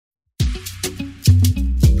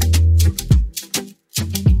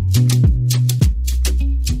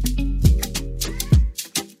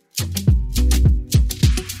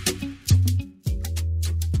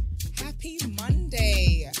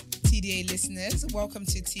listeners, welcome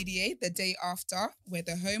to TDA, the day after. We're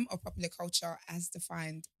the home of popular culture as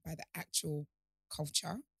defined by the actual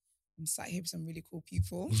culture. I'm sat here with some really cool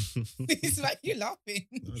people. It's like you're laughing.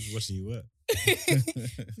 I was watching you work.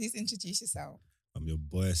 Please introduce yourself. I'm your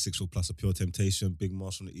boy, 6'4+ of Pure Temptation, Big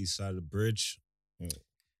Moss from the east side of the bridge.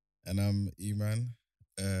 And I'm E-Man,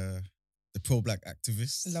 the pro-black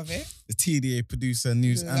activist. Love it. The TDA producer,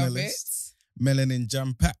 news Love analyst. Melanin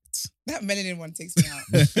jam-packed. That melanin one takes me out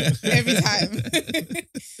every time.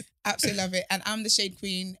 Absolutely love it. And I'm the Shade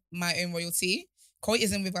Queen, my own royalty. Koi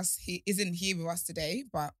isn't with us. He isn't here with us today,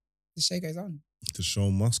 but the show goes on. The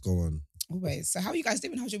show must go on. Always. So how are you guys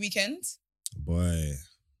doing? How's your weekend? Boy,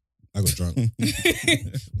 I got drunk. Was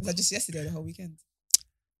that just yesterday, the whole weekend?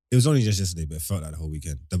 It was only just yesterday, but it felt like the whole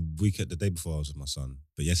weekend. The day before I was with my son.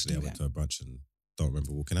 But yesterday I went to a brunch and don't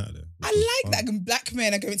remember walking out of there. I like that when black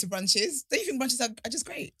men are going to brunches. Don't you think brunches are just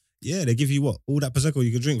great? Yeah, they give you what? All that Prosecco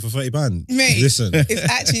you can drink for £30. Mate, listen.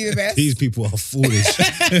 It's actually the best. These people are foolish.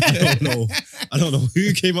 I don't know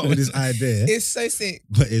who came up with this idea. It's so sick.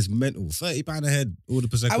 But it's mental. £30 a head, all the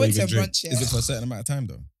Prosecco I went you to a can drink. brunch, yeah. Is it for a certain amount of time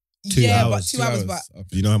though? 2 but hours. 2 hours, but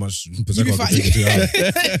Okay. You know how much you be Prosecco I fine. can drink in 2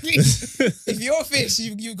 hours? If you're a fish,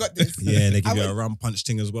 you got this. Yeah, they give you a rum punch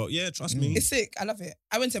thing as well. Yeah, trust me. It's sick. I love it.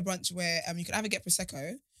 I went to a brunch where you could either get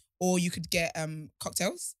Prosecco or you could get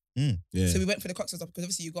cocktails. Yeah. So we went for the cocktails because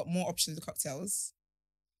obviously you got more options of cocktails.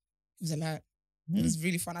 It was a lot. It was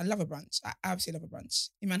really fun. I love a brunch. I absolutely love a brunch.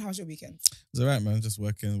 Hey man, how's your weekend? It's alright, man. Just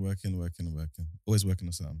working. Always working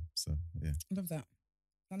on something. So yeah. I love that.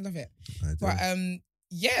 I love it. I do. But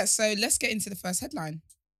yeah, so let's get into the first headline.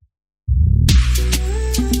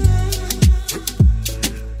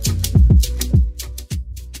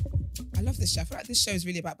 I love this show. I feel like this show is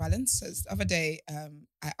really about balance. So the other day,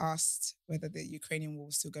 I asked whether the Ukrainian war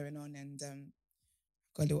was still going on, and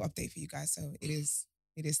got a little update for you guys. So it is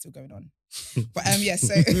still going on. But yeah,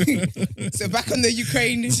 so so back on the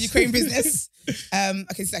Ukraine business. Okay,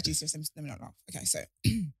 this is actually serious. Let me not laugh. Okay, so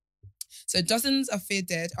so dozens are feared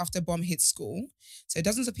dead after a bomb hits school. So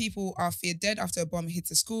dozens of people are feared dead after a bomb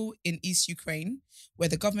hits a school in East Ukraine, where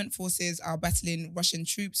the government forces are battling Russian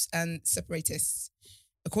troops and separatists.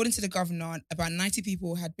 According to the governor, about 90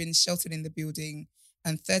 people had been sheltered in the building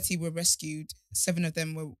and 30 were rescued. 7 of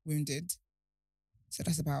them were wounded. So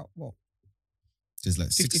that's about, what? There's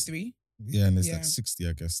like 53? Yeah, and there's like 60,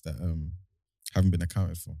 I guess, that haven't been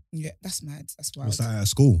accounted for. Yeah, that's mad. That's wild. What's that at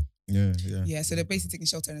school? Yeah. Yeah, so they're basically taking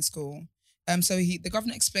shelter in a school. So the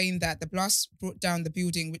governor explained that the blast brought down the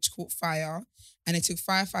building which caught fire, and it took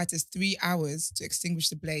firefighters 3 hours to extinguish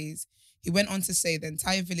the blaze. He went on to say the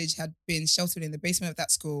entire village had been sheltered in the basement of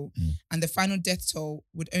that school, and the final death toll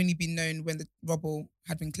would only be known when the rubble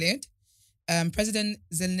had been cleared. President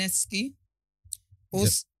Zelensky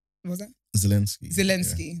also... What was that?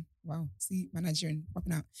 Zelensky. Yeah. Wow. See, my Nigerian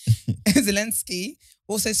popping out. Zelensky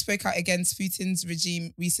also spoke out against Putin's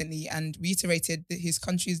regime recently and reiterated his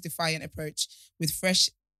country's defiant approach with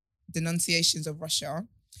fresh denunciations of Russia.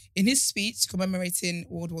 In his speech commemorating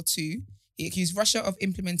World War II, he accused Russia of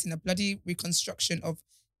implementing a bloody reconstruction of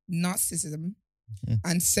Nazism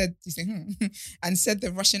and said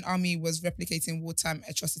the Russian army was replicating wartime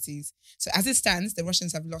atrocities. So as it stands, the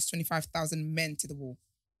Russians have lost 25,000 men to the war.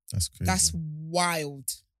 That's crazy. That's wild.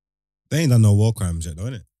 They ain't done no war crimes yet, though,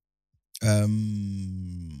 innit?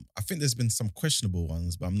 I think there's been some questionable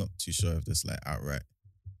ones, but I'm not too sure if this like outright.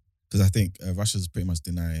 Because I think Russia's pretty much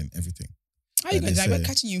denying everything. How are you going to deny? We're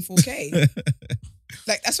catching you in 4K.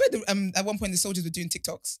 Like, I swear at one point the soldiers were doing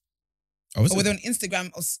TikToks. Oh, was or it? were they on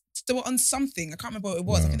Instagram? Or they were on something. I can't remember what it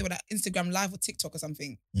was. Wow. I think they were on Instagram Live or TikTok or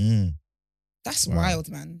something. That's Wow. wild,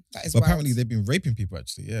 man. That is But wild. apparently they've been raping people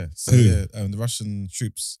actually, yeah. So Who? yeah, the Russian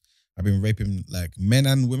troops have been raping like men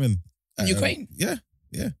and women. In Ukraine? Yeah.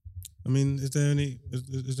 I mean, is there any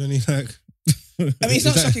like... I mean, it's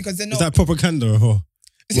not shocking because they're not... Is that propaganda or...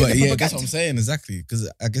 Is it Well, the yeah, propaganda? that's what I'm saying, exactly. Because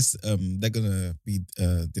I guess they're gonna be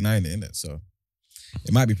denying it, innit? So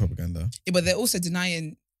it might be propaganda. Yeah, but they're also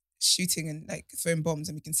denying shooting and like throwing bombs,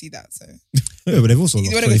 and we can see that. So, Yeah, but they've also You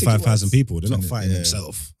lost wanna go to 25,000 wars? people. They're not Yeah. fighting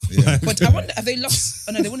themselves. Yeah. but I wonder, have they lost?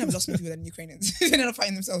 Oh no, they wouldn't have lost more people than Ukrainians. They're not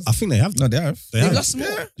fighting themselves. I think they have. No, they have. They They've have. lost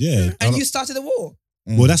more. Yeah. And you started the war.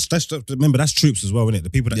 Well, that's remember that's troops as well, isn't it? The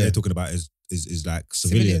people that Yeah. they're talking about is like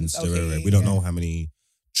civilians. Civilians, okay, We don't yeah. know how many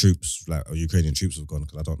troops like or Ukrainian troops have gone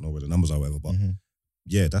because I don't know where the numbers are, whatever. But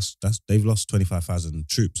yeah, that's they've lost 25,000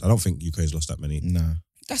 troops. I don't think Ukraine's lost that many. Nah.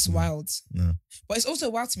 That's wild. No. But it's also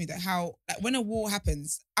wild to me that how like when a war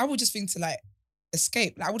happens, I would just think to like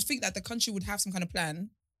escape. Like I would think that the country would have some kind of plan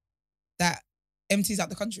that empties out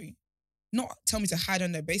the country, not tell me to hide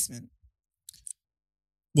on their basement.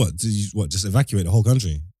 What? Just evacuate the whole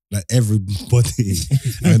country? like everybody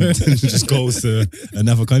and just goes to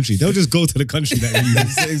another country. They'll just go to the country that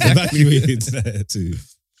he's evacuated to.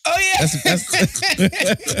 Oh yeah. That's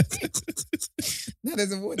No,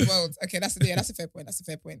 there's a war in the world. Okay, that's a fair point. That's a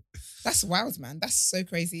fair point. That's wild, man. That's so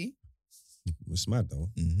crazy. It's mad though.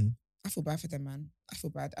 mm-hmm. I feel bad for them, man. I feel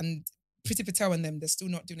bad. And Priti Patel and them, they're still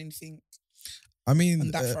not doing anything I mean, on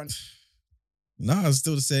that front. no, it's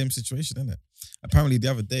still the same situation, isn't it? Apparently, the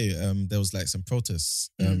other day, there was like some protests.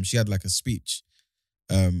 She had like a speech,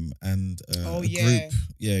 and a group,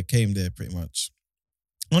 came there pretty much.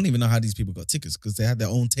 I don't even know how these people got tickets because they had their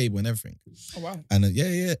own table and everything. Oh wow! And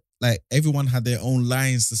like everyone had their own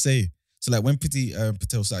lines to say. So like when Priti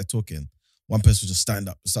Patel started talking, one person would just stand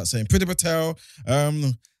up and start saying, "Priti Patel."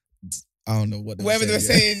 I don't know what they whatever were they were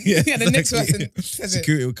saying. Yeah, the next person says it.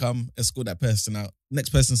 Security will come, escort that person out. Next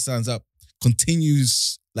person stands up,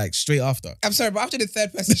 continues like straight after. I'm sorry, but after the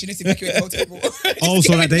third person, she needs to evacuate the whole table. Oh,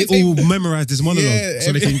 so like they all memorize this monologue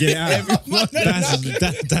so they can get it out. Everyone-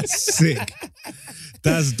 That's sick.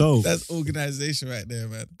 That's dope. That's organization right there,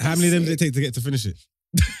 man. How many of them did it take to get to finish it?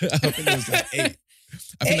 I think it was like 8.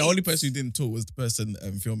 I think the only person who didn't talk was the person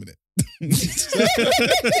filming it.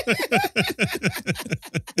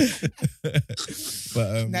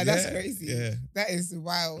 But Nah, that's crazy. Yeah, That is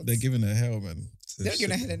wild. they're giving her hell, man. They're not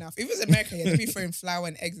giving a hell enough. If it was America, they'd be throwing flour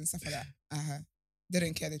and eggs and stuff like that. They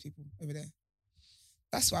don't care, those people over there.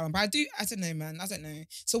 That's wild. But I don't know, man. I don't know.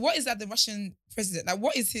 So what is that the Russian president, like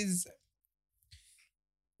what's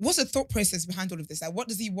the thought process behind all of this? Like what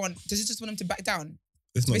does he want? Does he just want him to back down?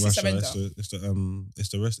 It's not Basically Russia. surrender. It's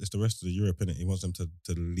the rest of the Europe, innit? He wants them to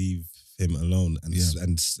leave him alone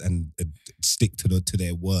and stick to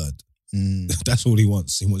their word. That's all he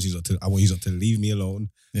wants. He wants I want you to leave me alone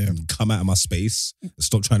and come out of my space and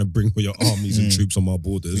stop trying to bring all your armies and troops on my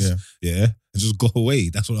borders. Yeah, and just go away.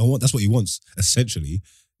 That's what I want. That's what he wants. Essentially,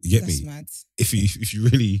 you get That's me? mad. If you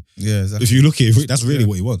really, exactly. if you look at it, that's really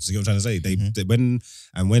what he wants. You know what I'm trying to say? They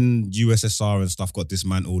when USSR and stuff got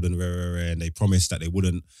dismantled and they promised that they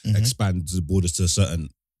wouldn't expand the borders to certain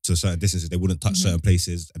distances, they wouldn't touch certain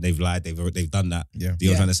places, and they've lied. They've done that. Yeah. You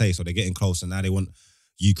know what I'm trying to say? So they're getting close, and now they want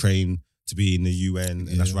Ukraine to be in the UN,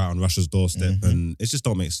 and that's right on Russia's doorstep, and it just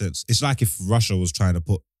don't make sense. It's like if Russia was trying to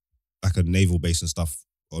put like a naval base and stuff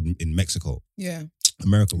in Mexico. Yeah.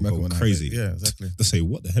 America would go crazy. Yeah, exactly. They say,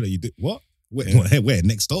 what the hell are you doing? What? Where?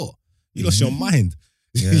 Next door? You lost your mind.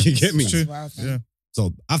 Yeah. You get me? True. Wild, man. Yeah.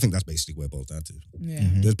 So I think that's basically where it boils down to. Yeah.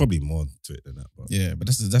 There's probably more to it than that. But Yeah, but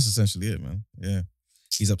that's essentially it, man. Yeah,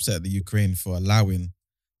 he's upset at the Ukraine for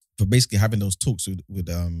basically having those talks with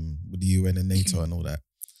the UN and NATO and all that.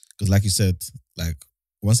 Because, like you said, like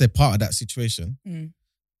once they're part of that situation,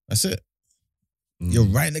 that's it. You're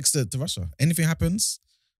right next to Russia. Anything happens,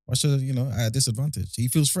 Russia, at a disadvantage. He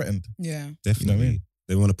feels threatened. Yeah. definitely, You know what I mean?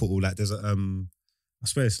 they want to put all that. There's a I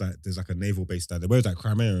swear it's like there's like a naval base down there. Where was that?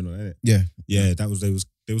 Crimea and all that, innit? Yeah. Yeah,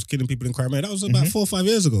 they was killing people in Crimea. That was about 4 or 5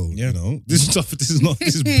 years ago. Yeah. You know, this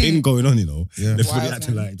has been going on. You know, Yeah. they're fully Wild,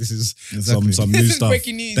 acting man. like this is Exactly. some This new is stuff.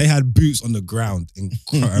 breaking news. They had boots on the ground in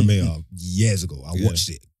Crimea years ago. I Yeah. watched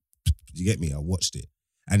it. You get me? I watched it.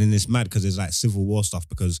 And then it's mad because there's like civil war stuff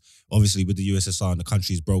because obviously with the USSR and the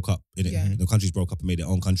countries broke up, innit? Yeah. The countries broke up and made their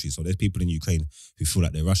own countries. So there's people in Ukraine who feel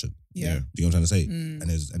like they're Russian. Yeah. Do you know what I'm trying to say? Mm.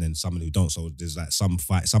 And then some who don't. So there's like some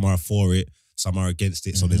fight, some are for it, some are against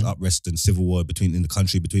it. So there's unrest and civil war in the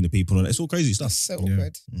country between the people. And it's all crazy stuff. That's so Yeah.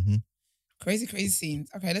 awkward. Mm-hmm. Crazy, crazy scenes.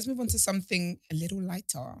 Okay, let's move on to something a little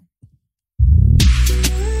lighter.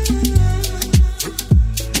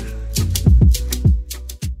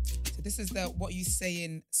 So this is the What You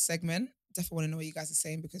Saying segment. Definitely want to know what you guys are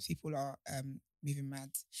saying because people are moving mad.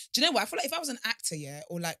 Do you know what? I feel like if I was an actor,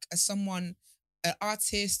 or like an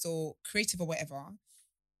artist or creative or whatever,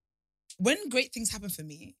 when great things happen for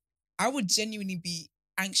me, I would genuinely be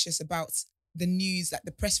anxious about the news, like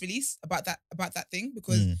the press release about that thing,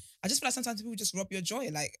 because I just feel like sometimes people just rob your joy.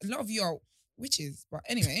 Like a lot of you are witches, but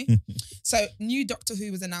anyway. So new Doctor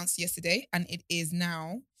Who was announced yesterday, and it is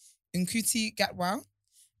now Ncuti Gatwa,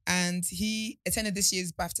 and he attended this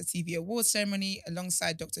year's BAFTA TV Awards ceremony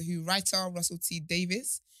alongside Doctor Who writer Russell T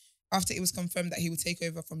Davies, after it was confirmed that he would take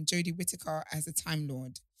over from Jodie Whittaker as the Time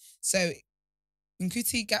Lord. So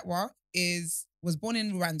Ncuti Gatwa was born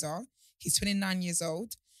in Rwanda. He's 29 years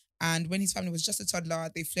old. And when his family was just a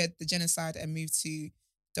toddler, they fled the genocide and moved to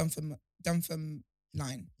Dunfermline.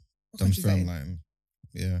 What country is that in? Dunfermline.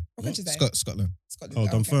 Yeah. What country is that in? Scotland. Scotland. Oh,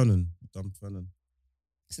 Okay. Dunfermline.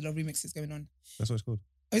 There's a lot of remixes going on. That's what it's called.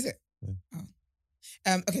 Oh, is it? Yeah.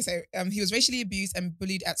 Oh. Okay, so he was racially abused and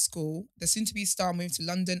bullied at school. The soon-to-be star moved to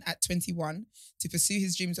London at 21 to pursue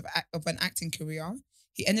his dreams of an acting career.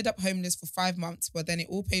 He ended up homeless for 5 months, but then it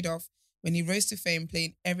all paid off when he rose to fame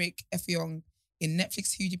playing Eric Effiong in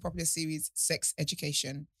Netflix's hugely popular series Sex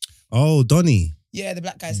Education. Oh, Donnie. Yeah, the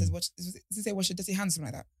black guy says, "Does he say wash your dirty hands?"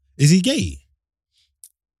 Something like that. Is he gay?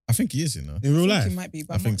 I think he is, in real life. He might be,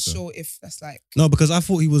 but I'm not sure if that's like. No, because I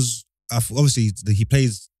thought he was. Obviously, he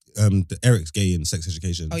plays the Eric's gay in Sex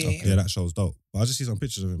Education. Oh yeah, that show's dope. But I just see some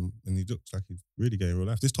pictures of him, and he looks like he's really gay in real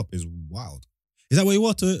life. This top is wild. Is that what you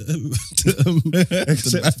want to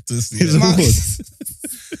accept his award?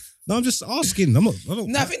 No, I'm just asking. I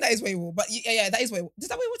think that is way more. But yeah, that is way. Is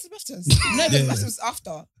that way what's the BAFTAs? No, the BAFTAs was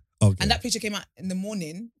after. Okay. And that picture came out in the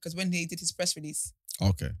morning because when he did his press release.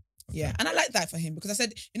 Okay. Yeah, and I like that for him because I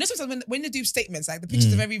said, sometimes when they do statements, like the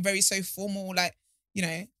pictures are very, very so formal, like,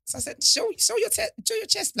 So I said, show your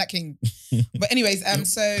chest, Black King. But anyways,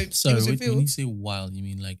 so it was revealed. When you say wild, you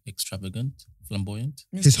mean like extravagant, flamboyant?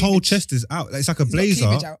 His whole chest is out. It's like a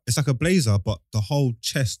blazer. It's like a blazer, but the whole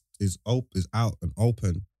chest is out and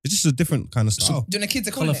open. It's just a different kind of style. Do you know kids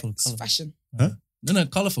are calling it? It's fashion. Huh? No,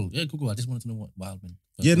 colourful. Yeah, Google. I just wanted to know what wild meant.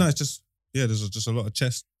 Yeah, no, it's just there's just a lot of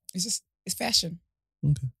chest. It's fashion.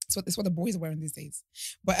 Okay. It's what the boys are wearing these days.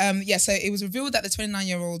 But so it was revealed that the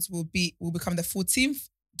 29-year-olds will become the 14th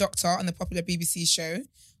Doctor on the popular BBC show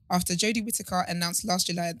after Jodie Whittaker announced last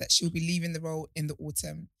July that she will be leaving the role in the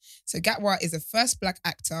autumn. So Gatwa is the first black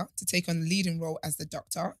actor to take on the leading role as the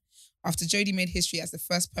Doctor after Jodie made history as the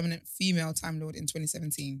first permanent female Time Lord in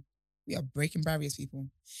 2017. We are breaking barriers, people.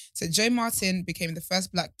 So Jo Martin became the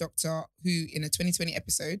first black Doctor who, in a 2020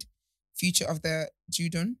 episode, Future of the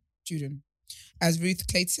Judon, as Ruth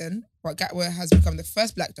Clayton, but Gatwa has become the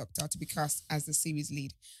first black Doctor to be cast as the series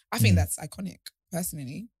lead. I think that's iconic,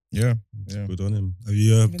 personally. Yeah. Good on him. Are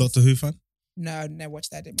you a Doctor Who fan? No, I never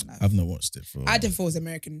watched that in my life. I've not watched it I didn't thought it was an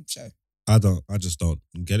American show. I just don't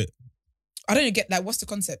get it. I don't even get, like, what's the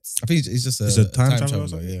concept? I think it's just a time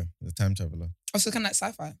traveler. Yeah, a time traveler. Oh, so kind of like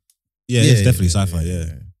sci-fi. Yeah, it's definitely sci-fi. Yeah.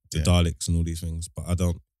 The Daleks and all these things, but I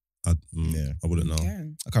wouldn't know. Yeah.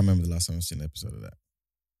 I can't remember the last time I've seen an episode of that.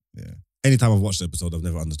 Yeah. Anytime I've watched the episode, I've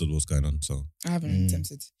never understood what's going on. So I haven't been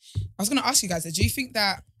tempted. I was going to ask you guys, do you think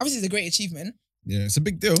that, obviously it's a great achievement. Yeah, it's a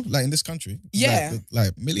big deal, like in this country. Yeah.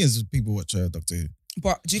 Like millions of people watch Doctor Who.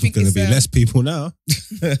 But do you think there's going to be less people now?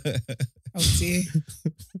 Oh dear.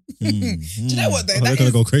 Do you know what though? They're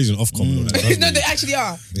going to go crazy on Ofcom. No, they actually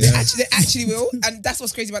are. Yeah. They actually will. And that's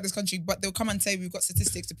what's crazy about this country. But they'll come and say we've got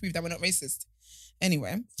statistics to prove that we're not racist.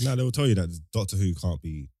 Anyway. No, they will tell you that Doctor Who can't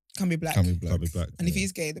be black. Can't be black. And if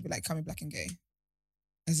he's gay, they'll be like, can't be black and gay.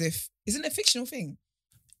 As if, isn't it a fictional thing?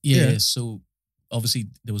 Yeah, so obviously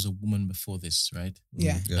there was a woman before this, right?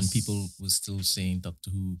 Yeah. Yes. And people were still saying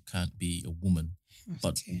Doctor Who can't be a woman.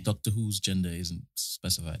 But Doctor Who's gender isn't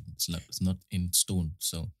specified. It's not in stone.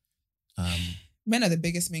 So men are the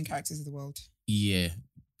biggest main characters of the world. Yeah.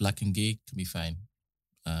 Black and gay can be fine.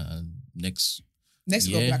 Next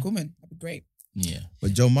we've got a black woman. That'd be great. Yeah.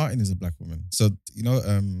 But Jo Martin is a black woman. So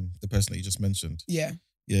the person that you just mentioned. Yeah.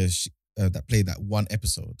 Yeah, she that played that one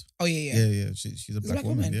episode. Oh yeah. Yeah. She's a black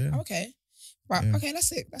woman. Yeah. Okay. Right. Yeah. Okay,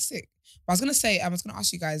 that's it. But I was gonna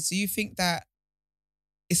ask you guys, do you think that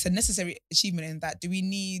it's a necessary achievement in that do we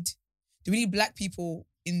need black people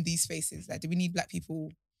in these spaces? Like, do we need black people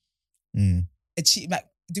achieve? Like,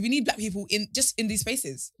 do we need black people in these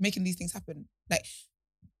spaces making these things happen? Like,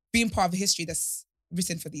 being part of a history that's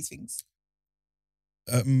written for these things.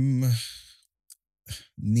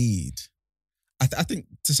 Need. I think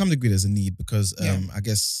to some degree there's a need because I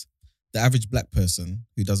guess the average black person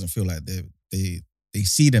who doesn't feel like they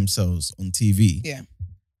see themselves on TV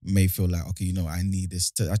may feel like, okay, I need this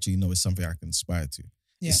to actually it's something I can aspire to.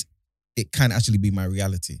 Yeah. It can actually be my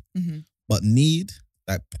reality. Mm-hmm. But need,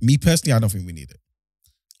 like me personally, I don't think we need it.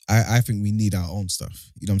 I think we need our own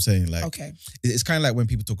stuff. You know what I'm saying? Like, okay. It's kind of like when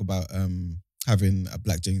people talk about having a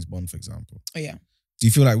black James Bond, for example. Oh yeah. Do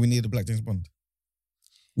you feel like we need a black James Bond?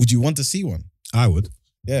 Would you want to see one? I would.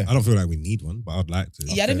 Yeah. I don't feel like we need one, but I'd like to.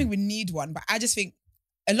 Yeah, I don't think we need one, but I just think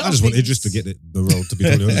a lot I just want Idris to get the role, to be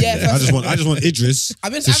totally honest. Yeah, I just want Idris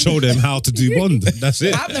to show them how to do Bond. That's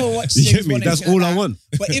it. I've never watched You get James me? Bond That's all I want.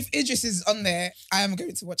 But if Idris is on there, I am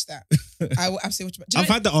going to watch that. I will absolutely watch it. I've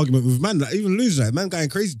had that argument with man, like even losing that man going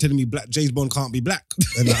crazy telling me black James Bond can't be black.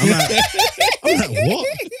 And I'm like, what?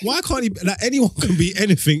 Why can't he? Like anyone can be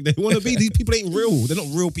anything they want to be. These people ain't real. They're not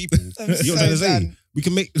real people. You know what I'm trying to say? We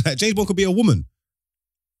can make like James Bond could be a woman.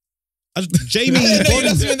 Jamie Bond.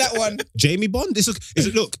 That one. Jamie Bond. It's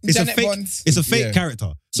Janet a fake. Bond. It's a fake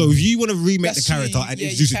character. So if you want to remake the character and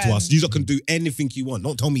introduce it to us, you can do anything you want.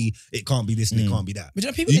 Don't tell me it can't be this and it can't be that.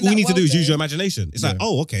 But people all you need to do is use your imagination. It's like,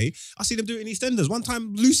 oh, okay. I see them do it in EastEnders. One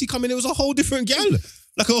time Lucy come in, it was a whole different gal.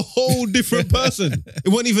 Like a whole different person. It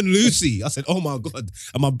wasn't even Lucy. I said, oh my God.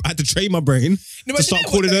 I had to train my brain to start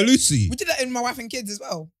calling her Lucy. We did that in My Wife and Kids as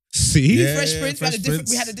well. See? Fresh Prince, we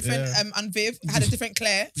had a different Aunt Viv, had a different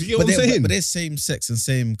Claire. You get what I'm saying? But they're same sex and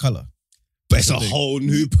same colour. But it's a whole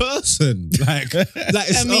new person. Like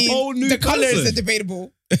it's a whole new person. The colour is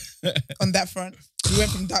debatable on that front. We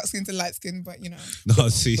went from dark skin to light skin, but you know. No,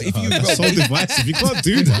 see, that's so divisive. You can't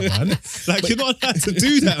do that, man. Like you're not allowed to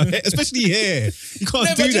do that, especially here. You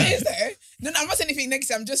can't do that. No, I'm not saying anything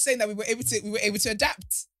negative. I'm just saying that we were able to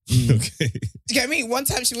adapt. Okay. Do you get what I mean? One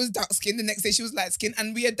time she was dark skinned, the next day she was light skinned,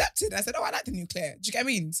 and we adapted. I said, "Oh, I like the new Claire." Do you get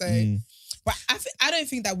what I mean? So, but I don't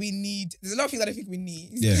think that we need. There's a lot of things I don't think we need.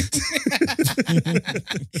 Yeah.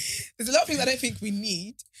 There's a lot of things I don't think we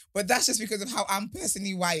need, but that's just because of how I'm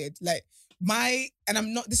personally wired. Like and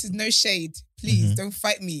I'm not. This is no shade. Please don't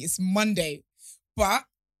fight me. It's Monday, but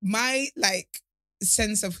my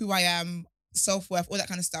sense of who I am, self-worth, all that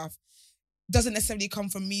kind of stuff, doesn't necessarily come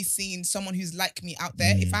from me seeing someone who's like me out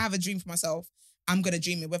there. If I have a dream for myself, I'm going to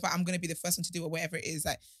dream it, whether I'm going to be the first one to do it or whatever it is.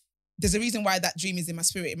 Like, there's a reason why that dream is in my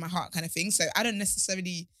spirit, in my heart kind of thing. So I don't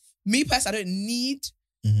necessarily, me personally, I don't need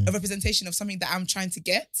a representation of something that I'm trying to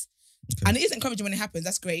get. Okay. And it is encouraging when it happens.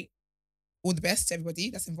 That's great. All the best to everybody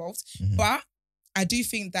that's involved. But I do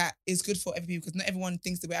think that it's good for everybody because not everyone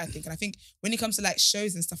thinks the way I think. And I think when it comes to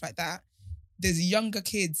shows and stuff like that, there's younger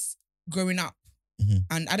kids growing up.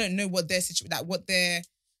 And I don't know what their situation,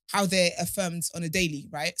 how they're affirmed on a daily,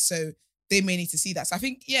 right? So they may need to see that. So I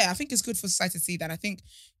think it's good for society to see that. I think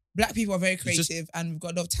Black people are very creative and we've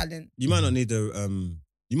got a lot of talent. You might not need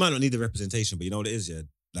the representation, but you know what it is, yeah?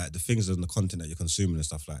 Like the things and the content that you're consuming and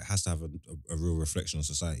stuff, like it has to have a real reflection on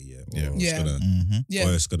society, yeah?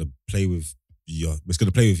 Or it's gonna play with you,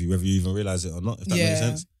 whether you even realize it or not, if that makes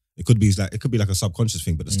sense. It could be like a subconscious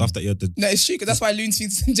thing, but the stuff that you're... No, it's true, because that's why Looney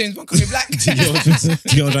Tunes and James Bond call me Black. Do you know what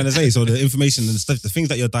I'm trying to say? So the information and stuff, the things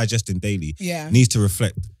that you're digesting daily needs to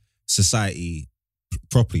reflect society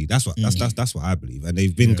properly. That's what I believe. And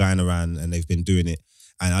they've been going around and they've been doing it.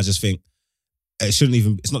 And I just think it shouldn't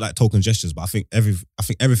even... It's not like token gestures, but I think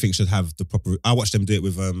everything should have the proper... I watched them do it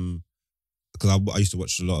with... Because I used to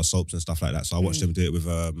watch a lot of soaps and stuff like that. So I watched them do it with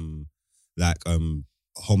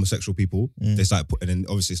homosexual people. They start putting in,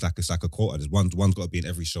 obviously it's like a quota. There's one's got to be in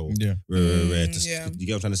every show. You get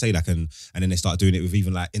what I'm trying to say? And then they start doing it with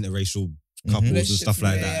even interracial couples and stuff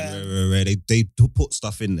like that. They put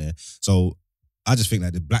stuff in there. So I just think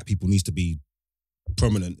that the Black people needs to be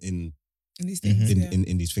prominent in these things,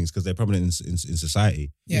 in these things because they're prominent in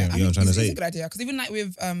society. Yeah, you know what I'm trying to say? It's a good idea because even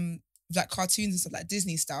with cartoons and stuff like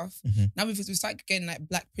Disney stuff. Now we start getting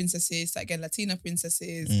Black princesses, start getting Latina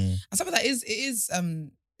princesses, and stuff like that. It's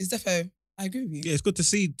defo. I agree with you. Yeah, it's good to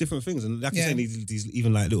see different things, and like you say, these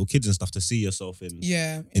even little kids and stuff to see yourself in.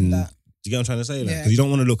 Yeah, in that. Do you get what I'm trying to say? Because you don't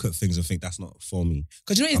want to look at things and think that's not for me.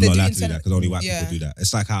 Because you know, I'm not allowed to do that because only white people do that.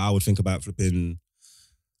 It's like how I would think about flipping.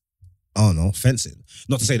 I don't know, fencing.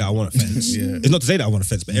 Not to say that I want a fence. It's not to say that I want a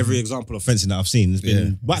fence, but every example of fencing that I've seen has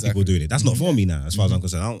been white people doing it. That's not for me now, as far as I'm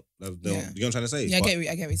concerned. You know what I'm trying to say? Yeah, I get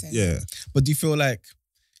what you're saying. Yeah. But do you feel like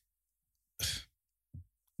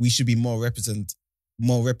we should be more represented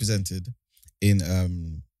in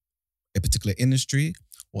a particular industry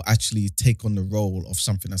or actually take on the role of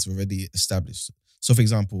something that's already established? So, for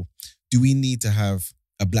example, do we need to have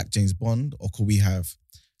a Black James Bond or could we have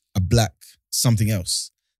a Black something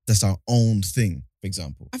else? That's our own thing, for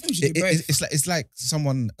example. I think we should do both. It's like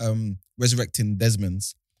someone resurrecting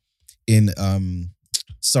Desmond's in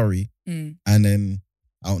Surrey, and then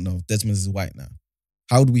I don't know, Desmond's is white now.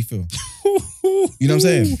 How do we feel? You know what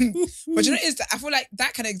I'm saying? But you know, I feel like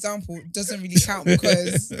that kind of example doesn't really count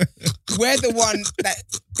because we're the one that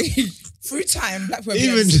through time, Black people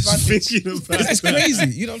even just thinking about that's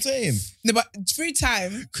crazy. You know what I'm saying? No, but through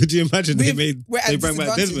time, could you imagine they brought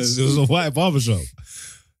back Desmond's? It was a white barbershop.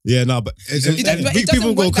 Yeah, no, but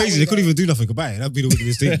people go crazy. They couldn't even do nothing about it. That'd be the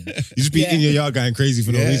wickedest thing. You just be in your yard going crazy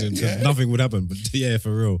for no reason because nothing would happen. But yeah, for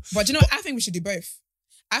real. But you know, I think we should do both.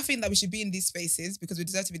 I think that we should be in these spaces because we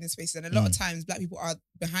deserve to be in these spaces. And a lot of times, Black people are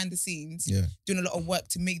behind the scenes doing a lot of work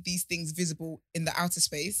to make these things visible in the outer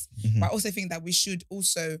space. But I also think that we should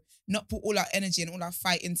also not put all our energy and all our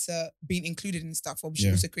fight into being included in stuff, or we should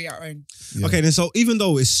also create our own. Yeah. Okay, then so even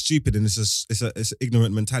though it's stupid and it's an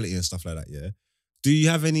ignorant mentality and stuff like that, yeah, do you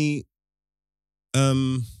have any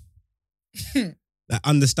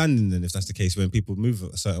understanding then if that's the case when people move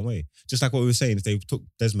a certain way? Just like what we were saying, if they took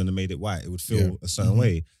Desmond and made it white, it would feel a certain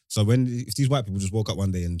way. So if these white people just woke up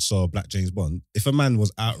one day and saw Black James Bond, if a man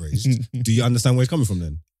was outraged, do you understand where he's coming from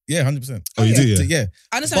then? Yeah, 100%. Oh, you do, yeah? Yeah.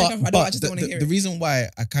 I understand where you're coming from. I just don't want to hear it. The reason why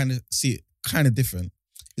I kind of see it kind of different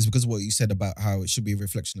is because of what you said about how it should be a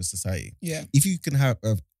reflection of society. Yeah. If you can have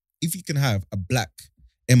a black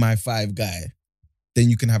MI5 guy, then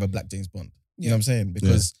you can have a black James Bond. You know what I'm saying?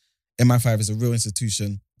 Because MI5 is a real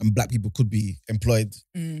institution and black people could be employed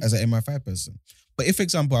as an MI5 person. But if, for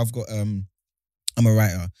example, I'm a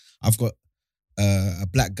writer, I've got a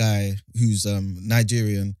black guy who's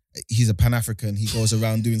Nigerian, he's a Pan-African, he goes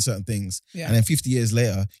around doing certain things. Yeah. And then 50 years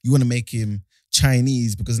later, you want to make him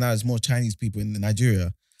Chinese because now there's more Chinese people in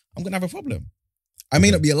Nigeria. I'm going to have a problem. I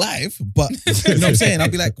may not be alive, but you know what I'm saying? I'll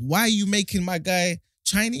be like, why are you making my guy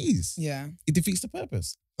Chinese? Yeah. It defeats the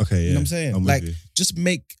purpose. Okay, yeah. You know what I'm saying? Like, just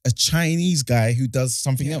make a Chinese guy who does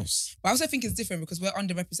something else. But I also think it's different because we're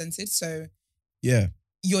underrepresented. So yeah,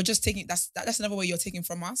 you're just taking, that's another way you're taking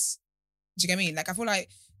from us. Do you get what I mean? Like, I feel like,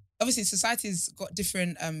 obviously, society's got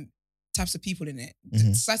different types of people in it.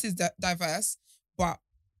 Society's diverse, but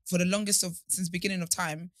for the longest since beginning of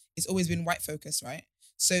time, it's always been white focused, right?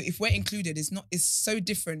 So if we're included, it's so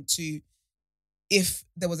different to if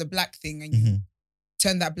there was a black thing and you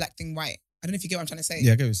turn that black thing white. I don't know if you get what I'm trying to say.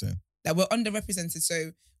 Yeah, I get what you're saying. Like, we're underrepresented,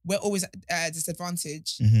 so we're always at a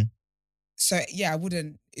disadvantage. So yeah, I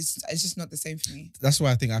wouldn't. It's just not the same for me. That's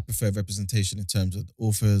why I think I prefer representation in terms of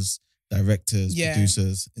authors, directors,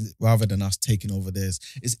 producers, rather than us taking over theirs.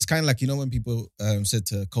 It's kind of like, you know, when people said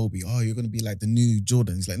to Kobe, "Oh, you're going to be like the new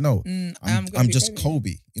Jordan." He's like, "No, I'm just Kobe."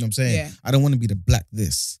 You know what I'm saying? Yeah. I don't want to be the black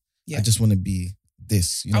this. Yeah. I just want to be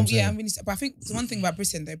this. You know what I'm saying? I'm really. But I think the one thing about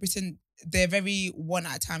Britain, though, they're very one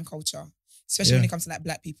at a time culture, especially when it comes to like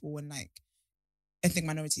black people and like ethnic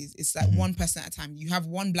minorities. It's like one person at a time. You have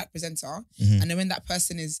one black presenter, and then when that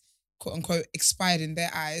person is quote unquote expired in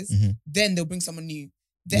their eyes, then they'll bring someone new.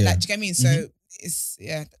 Like, do you get what I mean? So it's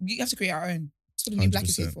we have to create our own. That's what the new black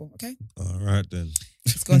is here for. Okay. All right then.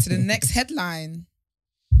 Let's go on to the next headline.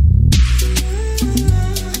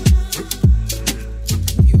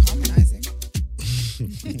 You're harmonizing.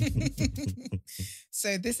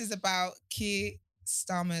 So this is about Keir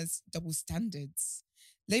Starmer's double standards.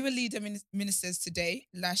 Labour leader ministers today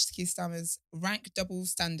lashed Keir Starmer's rank double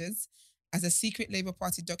standards as a secret Labour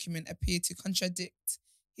Party document appeared to contradict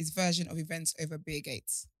his version of events over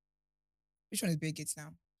Beergate. Which one is Beergate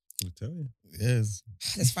now? I'll tell you. Yes.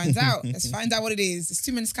 Let's find out. Let's find out what it is. There's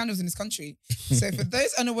too many scandals in this country. So for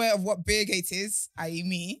those unaware of what Beergate is, i.e.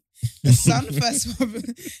 me, the Sun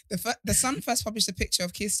first published a picture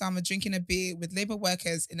of Keir Starmer drinking a beer with Labour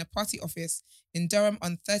workers in a party office in Durham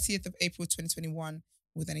on 30th of April 2021,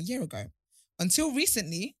 more than a year ago. Until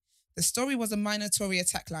recently, the story was a minor Tory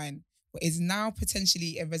attack line, but is now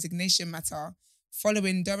potentially a resignation matter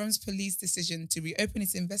following Durham's police decision to reopen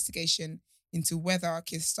its investigation into whether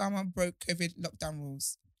Keir Starmer broke COVID lockdown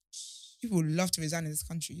rules. People would love to resign in this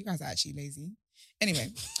country. You guys are actually lazy.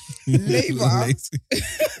 Anyway, Labour,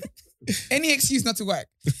 any excuse not to work.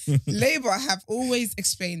 Labour have always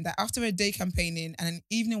explained that after a day campaigning and an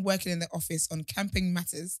evening working in the office on campaign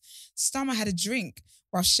matters, Starmer had a drink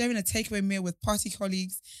while sharing a takeaway meal with party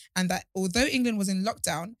colleagues, and that although England was in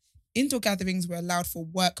lockdown, indoor gatherings were allowed for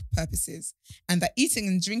work purposes, and that eating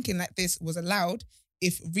and drinking like this was allowed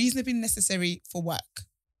if reasonably necessary for work.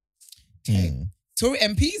 Okay. Tory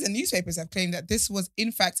MPs and newspapers have claimed that this was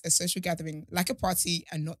in fact a social gathering, like a party,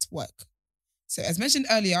 and not work. So as mentioned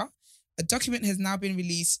earlier, a document has now been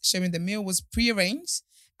released showing the meal was pre-arranged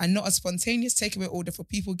and not a spontaneous takeaway order for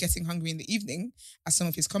people getting hungry in the evening, as some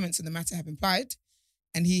of his comments on the matter have implied.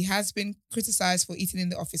 And he has been criticised for eating in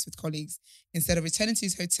the office with colleagues instead of returning to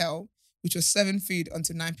his hotel, which was serving food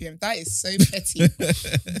until 9 p.m. That is so petty.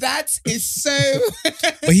 That is so...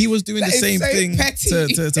 But he was doing the same thing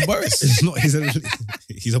to Boris. It's not,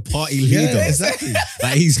 he's a party leader. Yeah, exactly.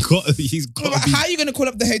 Like he's got to be... How are you going to call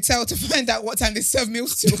up the hotel to find out what time they serve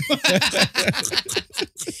meals to?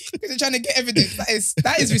 Because they're trying to get evidence.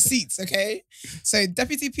 That is receipts, okay? So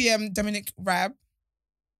Deputy PM Dominic Raab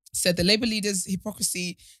said the Labour leader's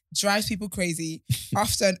hypocrisy drives people crazy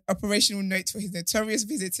after an operational note for his notorious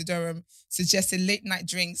visit to Durham suggested late night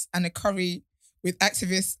drinks and a curry with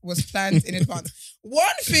activists was planned in advance. One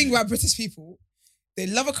thing about British people, they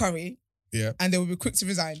love a curry and they will be quick to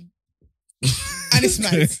resign. And it's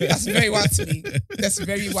nice. That's very wild to me. That's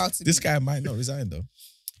very wild to me. This guy might not resign though.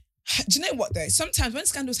 Do you know what though? Sometimes when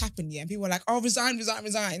scandals happen, and people are like, "Oh, resign,"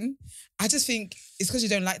 I just think it's because you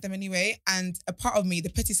don't like them anyway. And a part of me,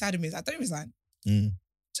 the petty side of me, is I don't resign.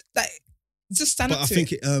 Just stand up to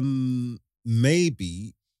it. But I think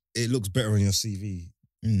maybe it looks better on your CV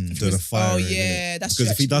than a fire. Oh yeah, that's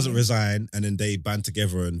because if he doesn't resign and then they band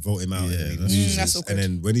together and vote him out, that's awkward. And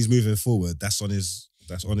then when he's moving forward, that's on his.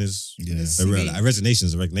 CV. A resignation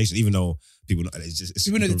is a resignation, even though people know it's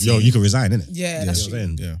people know you can resign, innit? Yeah, that's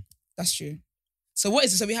true. Yeah, that's true. So what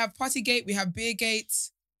is it? So we have Partygate, we have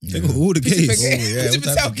Beergate. They got all the gates.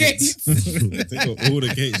 Gates. They got all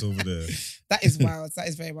the gates over there. That is wild. That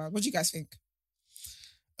is very wild. What do you guys think?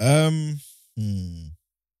 Do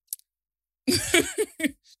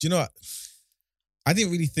you know what? I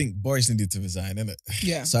didn't really think Boris needed to resign, innit?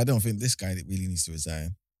 Yeah. So I don't think this guy really needs to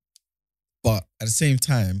resign. But at the same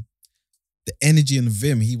time, the energy and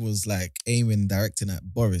vim he was like aiming, directing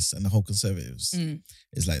at Boris and the whole Conservatives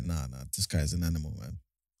is like, nah, this guy's an animal, man.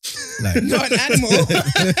 Like, not an animal.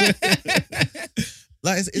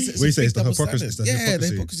 Like, it's what you say? It's the double hypocrisy. standard. It's the the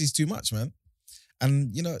hypocrisy is too much, man.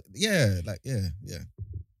 And you know, yeah.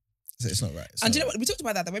 It's not right. And do you know what? We talked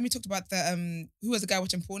about that when we talked about the who was the guy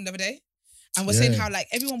watching porn the other day, and we're saying how like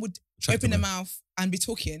everyone would open their mouth and be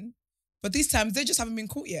talking, but these times they just haven't been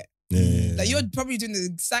caught yet. Yeah. Like you're probably doing the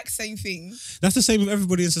exact same thing. That's the same with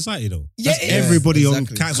everybody in society, though. Yeah, everybody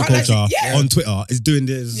exactly. on cancel culture on Twitter is doing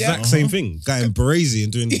the exact same thing, going brazy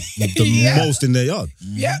and doing the most in their yard.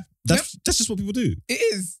 Yeah, that's just what people do. It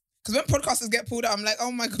is. Because when podcasters get pulled out, I'm like,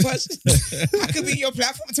 oh my gosh, I could be your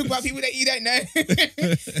platform and talk about people that you don't know.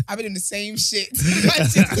 I've been doing the same shit. My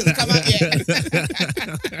shit hasn't come out yet.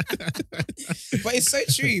 But it's so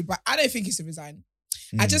true. But I don't think he should resign.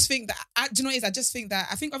 I just think that, do you know what it is? I just think that,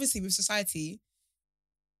 I think obviously with society,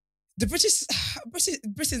 the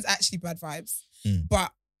Britain's actually bad vibes.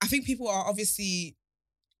 But I think people are obviously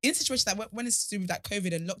in situations that when it's to do with like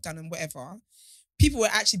COVID and lockdown and whatever, people were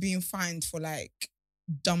actually being fined for like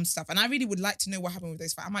dumb stuff. And I really would like to know what happened with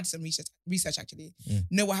those fines. I might do some research actually.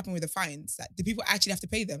 Know what happened with the fines. Like, do people actually have to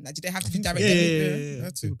pay them? Like, do they have to do direct debit? Yeah.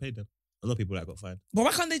 People paid them. A lot of people that got fined. But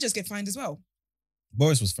why can't they just get fined as well?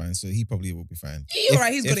 Boris was fine, so he probably will be fine. He's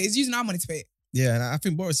alright, he's got it. He's using our money to pay it. Yeah, and I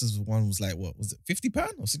think Boris's one was like, what was it, £50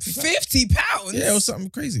 or £60? £50? Yeah, it was something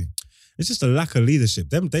crazy. It's just a lack of leadership.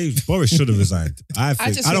 Boris should have resigned. I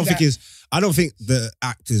don't think the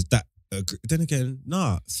act is that. Then again,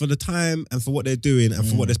 for the time and for what they're doing and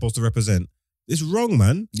for what they're supposed to represent, it's wrong,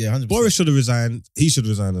 man. Yeah, 100%. Boris should have resigned. He should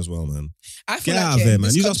resign as well, man. Get out of there,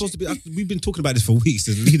 man. You're not supposed to be. We've been talking about this for weeks.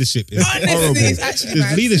 The leadership is horrible. This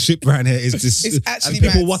leadership around here is just. It's actually and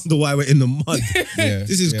people mad. wonder why we're in the mud.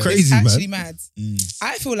 This is crazy, it's man. actually mad.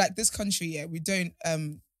 I feel like this country, we don't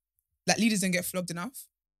like leaders don't get flogged enough.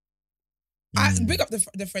 I bring up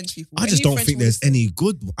the French people. I just don't think there's any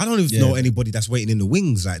good. I don't even know anybody that's waiting in the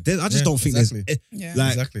wings. Like, I just don't think there's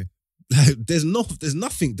exactly. Like, there's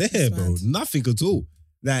nothing there, bro. Nothing at all.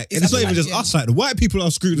 Like, and it's not even just us. Like, the white people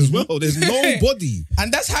are screwed as well. There's nobody,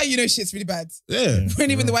 and that's how you know shit's really bad. Yeah,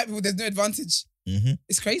 when even the white people, there's no advantage.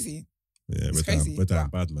 It's crazy. Yeah, it's crazy. We're down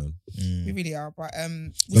bad, man. We really are. But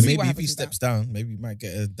but maybe if he steps down, maybe we might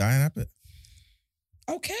get a dying habit.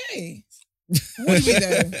 Okay. Would we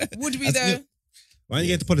though? Why don't you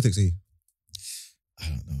get into politics, E? I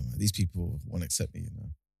don't know, man. These people won't accept me, you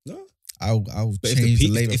know. No. I'll change the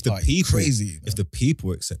Labour Party. Crazy. You know? If the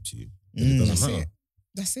people accept you, it doesn't matter.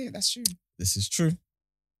 That's it. That's true. This is true.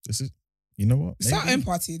 You know what? It's our own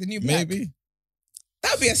party, the New Black. Maybe.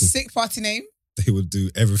 That would be a sick party name. They would do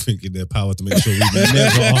everything in their power to make sure we never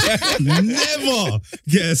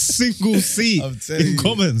get a single seat in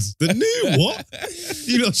Commons. The new what?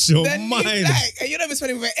 You lost your mind. And you're not even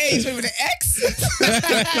spelling with an A, you're spelling with an X.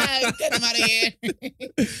 Get him out of here.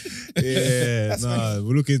 Yeah,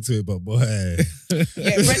 we'll look into it, but boy.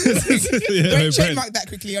 Yeah, Brent trademark that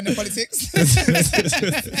quickly on the politics.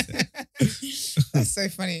 That's so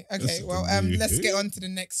funny. Okay, well, let's get on to the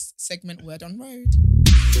next segment, Word on Road.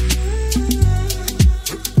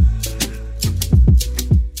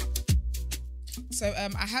 So I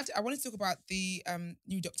wanted to talk about the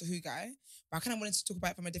new Doctor Who guy, but I kind of wanted to talk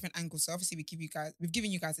about it from a different angle. So obviously we've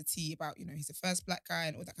given you guys a tea about, you know, he's the first black guy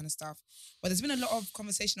and all that kind of stuff. But there's been a lot of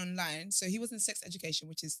conversation online. So he was in Sex Education,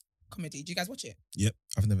 which is comedy. Do you guys watch it? Yep.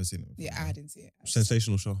 I've never seen it before. Yeah, I didn't see it.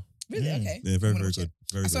 Sensational show. Really? Okay. Yeah, very, very good.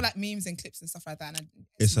 I saw like memes and clips and stuff like that. And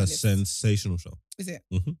it's a sensational show. Is it?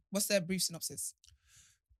 Mm-hmm. What's the brief synopsis?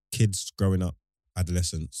 Kids growing up,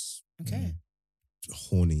 adolescents. Okay.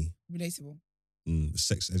 Horny. Relatable. It's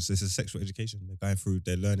a sexual education. They're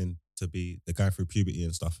learning they're going through puberty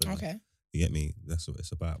and stuff. And okay. You get me? That's what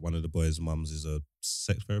it's about. One of the boys' mums is a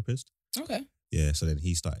sex therapist. Okay. Yeah, so then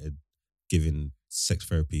he started giving sex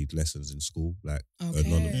therapy lessons in school, like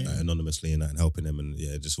anonymously and that, and helping them, and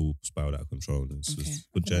yeah, just all spiraled out of control. And it's just a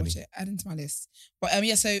good journey. Add into my list. But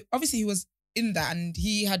so obviously he was in that, and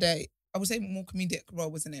he had I would say more comedic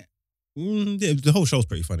role, wasn't it? Yeah, the whole show's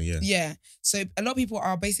pretty funny, yeah. Yeah. So a lot of people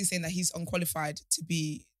are basically saying that he's unqualified to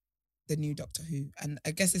be the new Doctor Who, and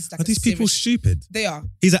I guess it's like Are these people stupid? They are.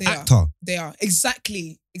 He's an actor. They are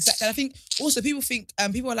exactly. And I think also people think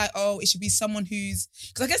people are like, oh, it should be someone who's,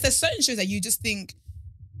 because I guess there's certain shows that you just think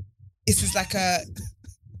it's just like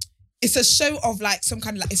it's a show of like some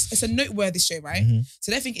kind of like it's a noteworthy show, right? Mm-hmm.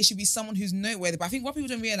 So they think it should be someone who's noteworthy. But I think what people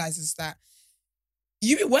don't realize is that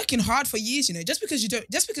you've been working hard for years, you know. Just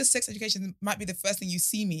because sex education might be the first thing you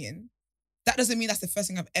see me in, that doesn't mean that's the first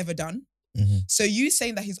thing I've ever done. Mm-hmm. So you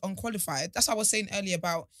saying that he's unqualified, that's what I was saying earlier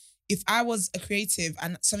about if I was a creative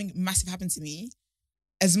and something massive happened to me,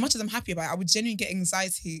 as much as I'm happy about it, I would genuinely get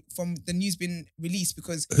anxiety from the news being released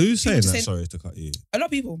because Who's saying that? Sorry to cut you. A lot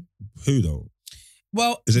of people. Who though?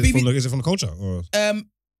 Well, is it from the culture or? No.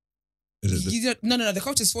 The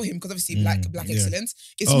culture's for him because obviously black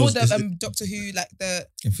excellence. It's more the Doctor Who, like the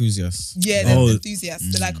enthusiasts. Yeah, the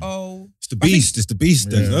enthusiasts. They're like, it's the beast. It's the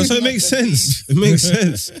beast. Then. Yeah. So it makes sense. It makes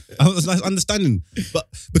sense. I was like understanding, but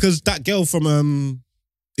because that girl from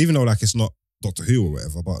even though like it's not Doctor Who or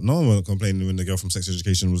whatever, but no one was complaining when the girl from Sex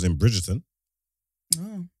Education was in Bridgerton.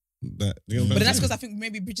 Oh, but that's because I think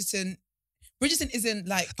maybe Bridgerton isn't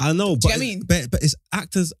like. I know, but I mean, but it's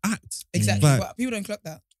actors act exactly. But people don't clock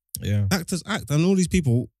that. Yeah, actors act, and all these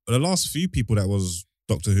people. The last few people that was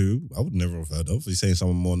Doctor Who, I would never have heard of. He's saying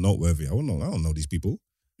someone more noteworthy. I don't know these people.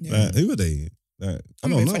 Yeah. Who are they? I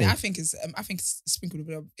don't know. Funny. I think it's sprinkled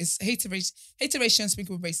with it's hateration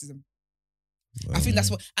sprinkled with racism. I think that's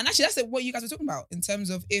what, and actually that's what you guys were talking about in terms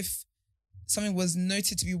of if something was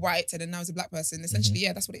noted to be white and then now it's a black person. Essentially,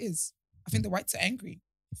 yeah, that's what it is. I think the whites are angry.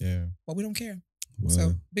 Yeah, but we don't care.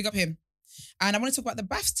 So big up him. And I want to talk about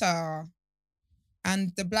the BAFTA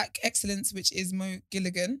and the Black Excellence, which is Mo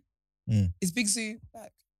Gilligan. Is Big Zoo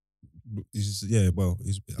black? I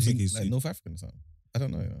think he's like North African or something. I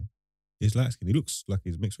don't know. You know. He's light skin. He looks like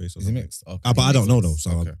he's mixed race. Or something. Is he mixed? Okay. But I don't know though,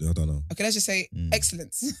 so okay. I don't know. Okay, let's just say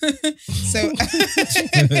excellence. So,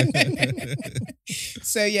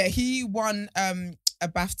 so yeah, he won a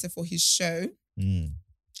BAFTA for his show.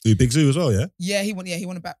 Big Zoo as well, yeah. Yeah, he won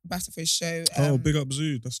a BAFTA for his show. Big up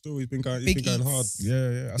Zoo. That's still he's been going hard.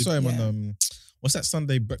 Yeah. I saw him on what's that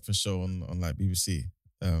Sunday breakfast show on like BBC?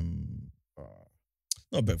 Not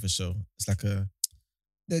a breakfast show. It's like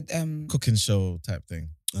the cooking show type thing.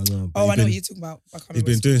 I know. I know what you're talking about. He's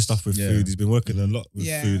been doing stuff with food. He's been working a lot with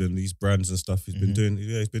food and these brands and stuff. He's been doing.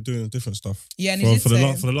 He's been doing different stuff. Yeah, and for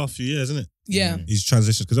the last few years, isn't it? Yeah. He's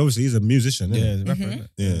transitioned because obviously he's a musician. Yeah, he's a rapper. Isn't it?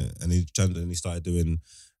 Yeah, and he started doing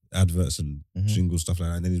adverts and jingles stuff like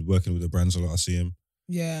that. And then he's working with the brands a lot. I see him.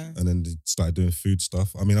 Yeah. And then he started doing food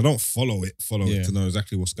stuff. I mean, I don't follow it to know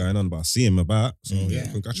exactly what's going on, but I see him about. So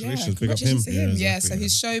congratulations, big up him. Yeah, so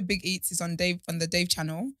his show Big Eats is on the Dave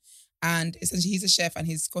channel. And essentially he's a chef and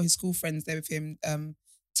he's got his school friends there with him,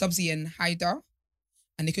 Tubbsy and Haida.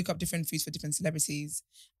 And they cook up different foods for different celebrities.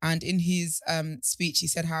 And in his speech, he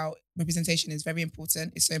said how representation is very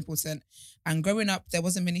important. It's so important. And growing up, there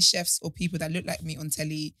wasn't many chefs or people that looked like me on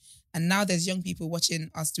telly. And now there's young people watching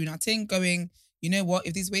us doing our thing going, you know what?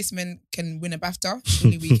 If these waste men can win a BAFTA,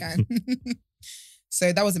 surely we can.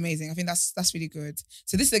 So that was amazing. I think that's really good.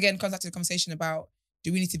 So this again comes back to the conversation about,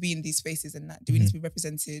 do we need to be in these spaces and that? Do we need to be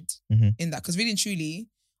represented in that? Because really and truly,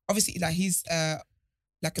 obviously, like he's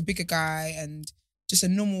like a bigger guy and just a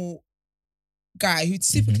normal guy who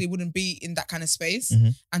typically wouldn't be in that kind of space.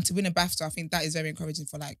 And to win a BAFTA, I think that is very encouraging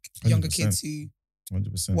for like younger 100%. Kids who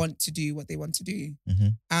 100%. Want to do what they want to do.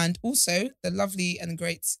 And also the lovely and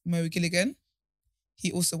great Mo Gilligan,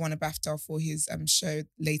 he also won a BAFTA for his show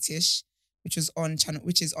Late-ish, which is on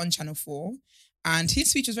Channel 4. And his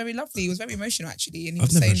speech was very lovely. It was very emotional, actually. And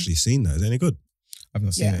I've never actually seen that. Is it any good? I've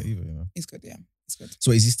not seen it either, you know. It's good, yeah. It's good. So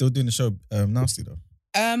is he still doing the show Nasty, though?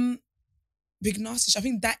 Big Nasty. I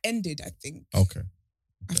think that ended, I think. Okay.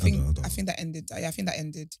 I think that ended. Yeah, I think that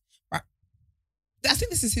ended. Right. I think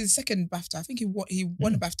this is his second BAFTA. I think he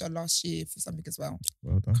won a BAFTA last year for something as well.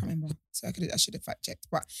 Well done. I can't remember. So I should have fact checked.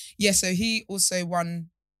 But yeah, so he also won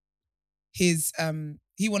his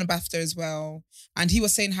he won a BAFTA as well. And he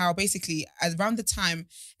was saying how basically around the time,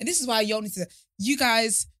 and this is why you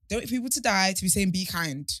guys don't want people to die to be saying be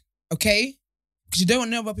kind, okay? Because you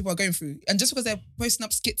don't know what people are going through. And just because they're posting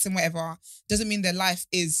up skits and whatever, doesn't mean their life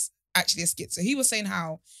is actually a skit. So he was saying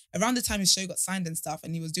how around the time his show got signed and stuff,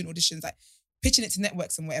 and he was doing auditions, like pitching it to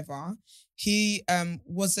networks and whatever, he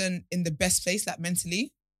wasn't in the best place, like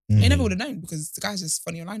mentally. He never would have known because the guy's just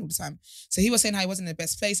funny online all the time. So he was saying how he wasn't in the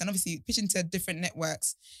best place. And obviously pitching to different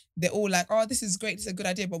networks, they're all like, oh, this is great, this is a good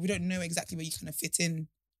idea, but we don't know exactly where you kind of fit in.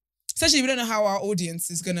 Essentially, we don't know how our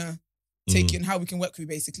audience is going to take you and how we can work with you,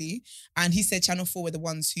 basically. And he said Channel 4 were the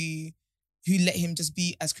ones who let him just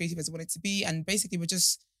be as creative as he wanted to be. And basically we're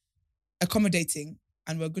just accommodating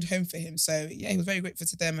and were a good home for him. So yeah, he was very grateful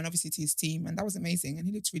to them and obviously to his team, and that was amazing. And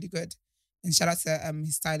he looked really good. And shout out to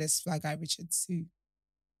his stylist, Fly Guy Richards, who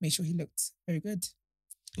made sure he looked very good.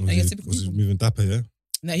 Was he moving dapper? Yeah.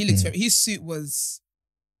 No, he looked very. His suit was.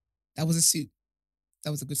 That was a suit.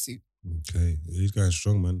 That was a good suit. Okay, he's going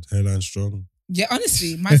strong, man. Hairline strong. Yeah,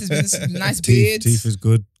 honestly, mine has been nice beard. Teeth is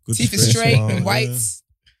good. Teeth is straight smile, and white. yeah.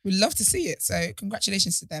 We'd love to see it. So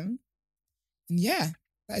congratulations to them. And yeah,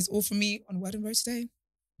 that is all from me on Word and Road today.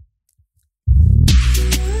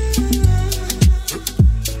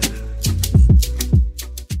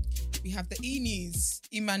 We have the E-News,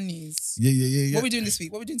 E-Man News. Yeah. What are we doing this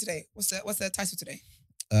week? What are we doing today? What's the title today?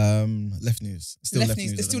 Left news. It's still left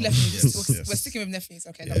news. It's still at the left moment. news. Yes. We're sticking with left news.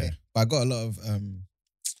 Okay, Yeah. love it. But I got a lot of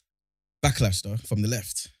backlash though from the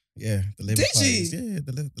left. Yeah, the Labour Did Party. you? Yeah,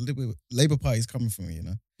 the Labour Party is coming for me, you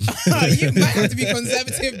know. You might have to be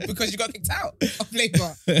conservative because you got kicked out of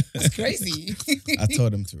Labour. That's crazy. I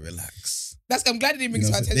told them to relax. I'm glad it didn't bring You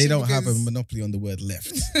to know, our attention. they don't have a because- monopoly on the word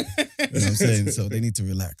left. You know what I'm saying? So they need to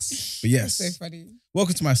relax. But yes, That's so funny.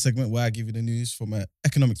 welcome to my segment where I give you the news from an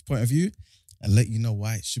economics point of view and let you know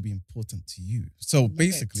why it should be important to you. So Love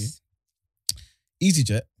basically, it.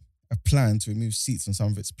 EasyJet have planned to remove seats on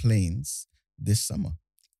some of its planes this summer.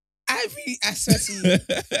 I swear to you,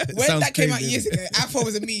 when that came out years ago, I thought it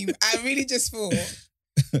was a meme. I really just thought,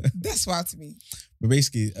 that's wild to me. But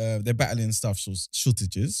basically, they're battling staff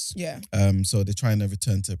shortages. Yeah. So they're trying to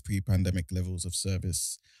return to pre-pandemic levels of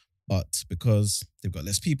service, but because they've got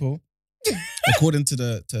less people, according to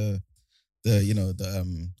the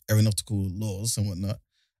aeronautical laws and whatnot,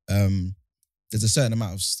 there's a certain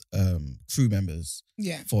amount of crew members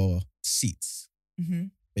Yeah. for seats. Mm-hmm.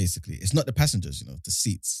 Basically, it's not the passengers, the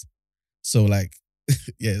seats. So like,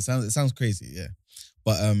 yeah, it sounds crazy, yeah.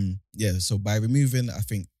 But so by removing, I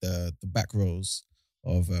think the back rows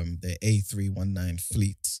of the A319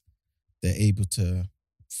 fleet, they're able to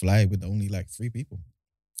fly with only like 3 people.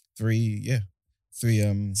 Three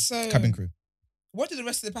So cabin crew. what do the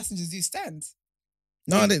rest of the passengers do? Stand?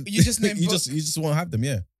 No, You just name you book? just won't have them,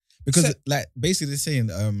 yeah. Because So- like basically they're saying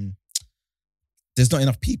there's not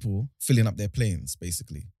enough people filling up their planes,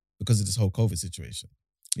 basically, because of this whole COVID situation.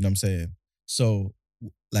 You know what I'm saying? So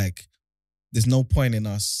like there's no point in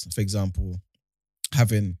us, for example,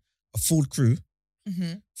 having a full crew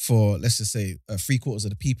Mm-hmm. for, let's just say, 3/4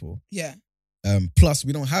 of the people. Yeah. Plus,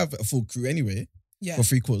 we don't have a full crew anyway Yeah. for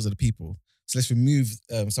 3/4 of the people. So let's remove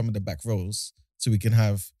some of the back rows so we can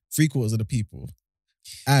have 3/4 of the people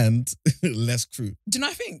and less crew. Do you know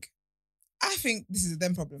what I think? I think this is a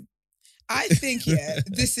them problem. I think,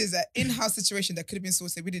 this is an in-house situation that could have been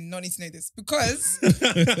sorted. We did not need to know this because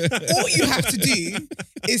all you have to do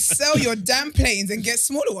is sell your damn planes and get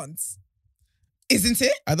smaller ones. Isn't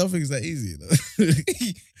it? I don't think it's that easy, though.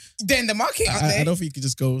 They're in the market, aren't they? I don't think you could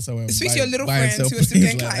just go somewhere and Speak buy, to your little buy and friends sell who are still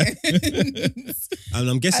planes getting like that. clients. And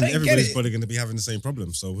I'm guessing I don't get everybody's it. probably going to be having the same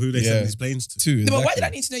problem. So who are they Yeah. sending these planes to? Too, No, but why did exactly. I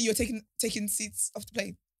need to know you're taking seats off the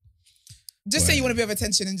plane? Just say you want a bit of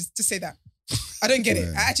attention and just say that. I don't get it.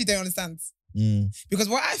 Right. I actually don't understand. Because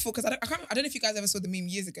what I thought, because I don't know if you guys ever saw the meme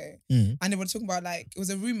years ago, Mm. and they were talking about like, it was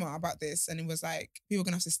a rumor about this, and it was like people were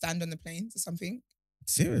gonna have to stand on the planes or something.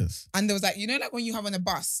 Serious? And there was like, like when you have on a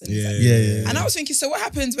bus. And Yeah, it's like, Yeah. And I was thinking, so what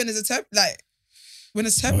happens when there's a when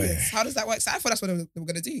there's turbulence? How does that work? So I thought that's what they were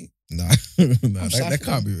gonna do. No, shy that for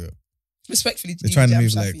can't them. be real. Respectfully, They're trying to I'm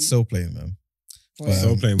move shy like for you. Soul Plane, man. Well,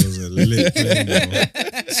 Soul Plane was a lit plane,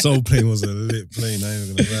 bro. Soul Plane was a lit plane. I ain't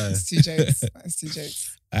even gonna lie. It's 2 jokes. That's 2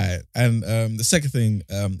 jokes. All right. And the second thing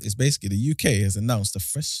is basically the UK has announced a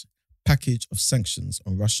fresh package of sanctions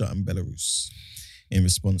on Russia and Belarus in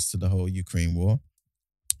response to the whole Ukraine war.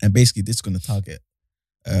 And basically, this is going to target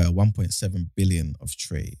 1.7 billion of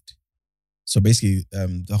trade. So basically,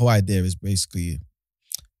 the whole idea is basically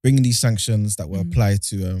bringing these sanctions that will apply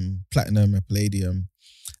to platinum and palladium.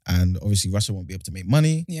 And obviously, Russia won't be able to make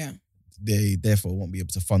money. Yeah. They therefore won't be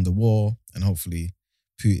able to fund the war. And hopefully,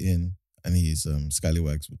 Putin and his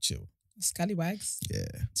scallywags will chill. Scallywags. Yeah.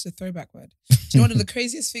 It's a throwback word. Do you know one of the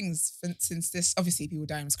craziest things since this? Obviously, people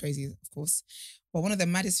dying was crazy, of course. But one of the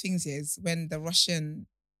maddest things is when the Russian,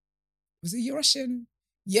 was it your Russian?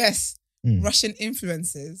 Yes, Russian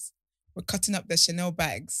influencers were cutting up their Chanel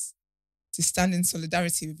bags to stand in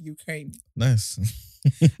solidarity with Ukraine. Nice.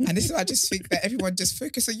 And this is why I just think that everyone just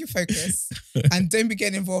focus on your focus and don't be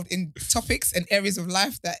getting involved in topics and areas of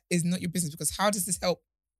life that is not your business. Because how does this help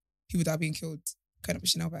people that are being killed cutting up with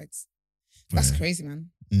Chanel bags? That's crazy,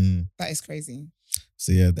 man. That is crazy.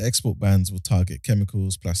 So yeah, the export bans will target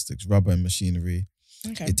chemicals, plastics, rubber and machinery.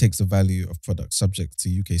 Okay. It takes the value of products subject to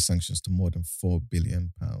UK sanctions to more than £4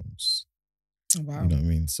 billion. Oh, wow. You know what I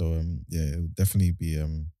mean? So it would definitely be a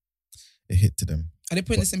hit to them. Are they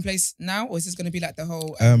putting this in place now, or is this going to be like the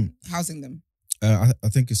whole housing them? I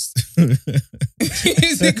think it's.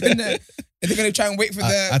 Is it gonna? Are they going to try and wait for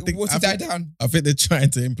the water to die down? I think they're trying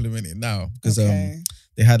to implement it now because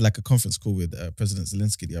they had like a conference call with President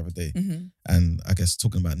Zelensky the other day, and I guess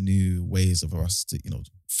talking about new ways of us to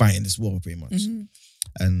fighting this war pretty much.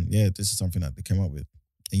 And yeah, this is something that they came up with.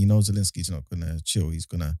 And Zelensky's not gonna chill. He's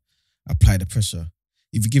gonna apply the pressure.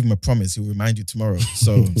 If you give him a promise, he'll remind you tomorrow.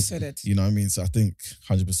 So, you know what I mean? So I think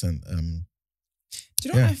 100%. Do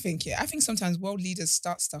you know what I think? Yeah, I think sometimes world leaders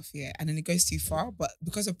start stuff here and then it goes too far, but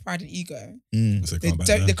because of pride and ego,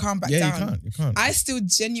 they can't back down. You can't. I still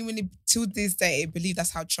genuinely, till this day, believe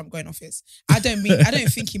that's how Trump got in office. I don't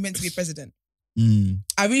think he meant to be president.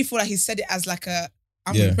 I really feel like he said it as like I'm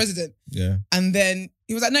going to be president. Yeah. And then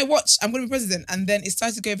he was like, no, watch, I'm going to be president. And then it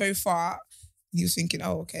started to go very far. He was thinking,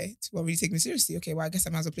 oh, okay, well, really take me seriously. Okay, well, I guess I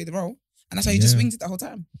might as well play the role. And that's why he just winged it the whole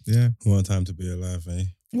time. Yeah. What a time to be alive, eh?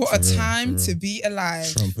 What a time to be alive.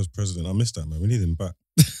 Trump as president. I miss that, man. We need him back.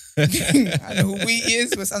 I know who he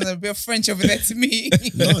is, but sounds a bit French over there to me.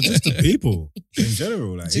 No, just the people in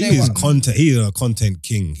general. Like he's content. He's a content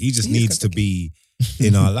king. He just needs to be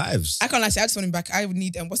in our lives. I can't lie, I just want him back. I would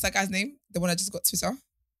need what's that guy's name? The one I just got Twitter.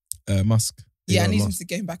 Musk. Yeah, I need him to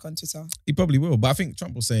get him back on Twitter. He probably will, but I think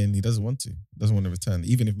Trump was saying he doesn't want to. Doesn't want to return,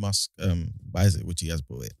 even if Musk buys it, which he has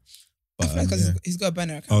bought it. But because he's got a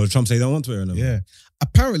burner account. Oh, Trump say he don't want Twitter anymore. Yeah,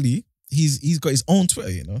 apparently he's got his own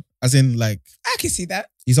Twitter. As in like I can see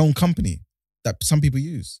that his own company that some people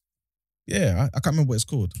use. Yeah, I can't remember what it's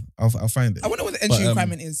called. I'll find it. I wonder what the entry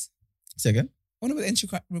requirement is. Say again. I wonder what the entry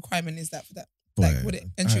requirement is for that. Boy, like what the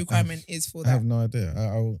entry requirement is for that. I have no idea.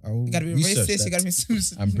 I will. You gotta be racist. You gotta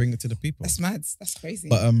be and bring it to the people. That's mad. That's crazy.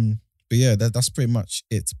 But yeah, that's pretty much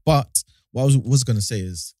it. But what I was gonna say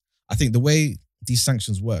is, I think the way these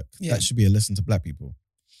sanctions work, that should be a lesson to black people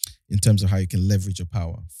in terms of how you can leverage your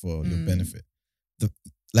power for your benefit.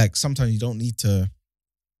 Like sometimes you don't need to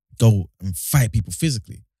go and fight people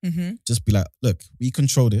physically. Just be like, look, we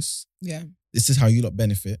control this. Yeah. This is how you lot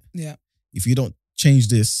benefit. Yeah. If you don't change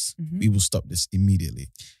this, we will stop this immediately.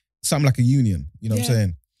 Something like a union, you know what I'm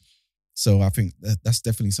saying? So I think that's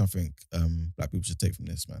definitely something black people should take from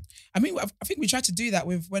this, man. I mean, I think we tried to do that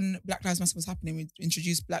with when Black Lives Matter was happening. We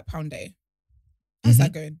introduced Black Pound Day. How's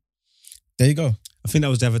that going? There you go. I think that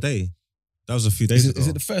was the other day. That was a few days ago. Is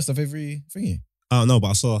it the first of every thingy? I don't know, but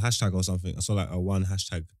I saw a hashtag or something. I saw like a one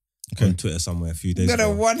hashtag on Twitter somewhere a few days ago.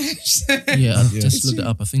 Got a one hashtag? Yeah, I just looked it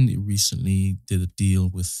up. I think they recently did a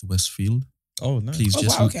deal with Westfield. Oh, nice. Please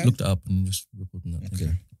just look it up and just report on that.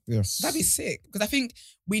 Okay. Yes. That'd be sick. Because I think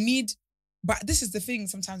we need, but this is the thing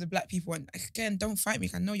sometimes with black people, and again, don't fight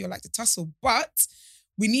me. I know you're like to tussle, but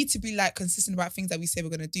we need to be like consistent about things that we say we're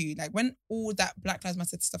going to do. Like when all that Black Lives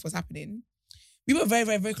Matter stuff was happening, we were very,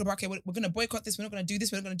 very, very clear about, okay, we're going to boycott this. We're not going to do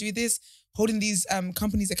this. We're not going to do this. Holding these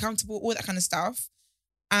companies accountable, all that kind of stuff.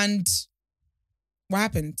 And what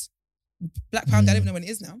happened? Black Pound, I don't even know when it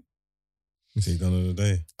is now. You say done on the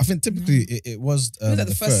day. I think typically it was it was like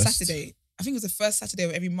the first Saturday. I think it was the first Saturday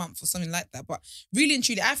of every month or something like that. But really and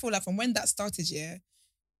truly, I feel like from when that started,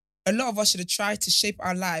 a lot of us should have tried to shape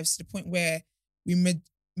our lives to the point where we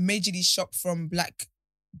majorly shop from black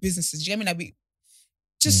businesses. Do you get me? Like we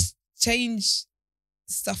just change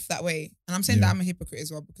stuff that way. And I'm saying that I'm a hypocrite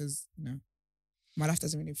as well because, my life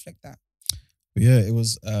doesn't really reflect that. But yeah, it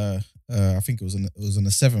was, I think it was on the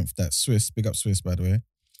 7th that Swiss, big up Swiss by the way,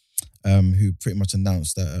 who pretty much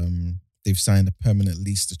announced that they've signed a permanent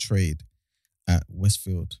lease to trade at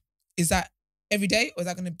Westfield. Is that every day or is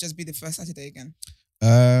that going to just be the first Saturday again?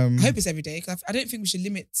 I hope it's every day because I don't think we should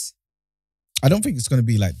limit. I don't think it's going to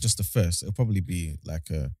be like just the first. It'll probably be like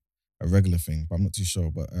a regular thing, but I'm not too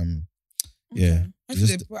sure. But yeah.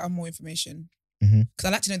 Hopefully they put out more information. Because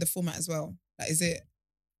I'd like to know the format as well. Like,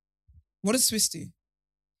 what does Swiss do?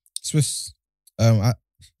 Swiss,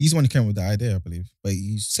 he's the one who came with the idea, I believe. But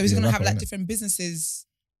he's going to have like different businesses,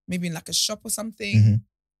 maybe in like a shop or something.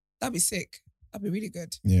 That'd be sick. That'd be really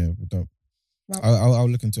good. Yeah, but dope. Wow. I'll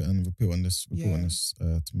look into it and report on this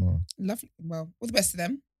tomorrow. Lovely. Well, all the best to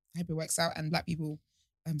them. I hope it works out and black people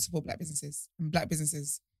support black businesses and black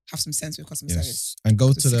businesses have some sense with customer service. And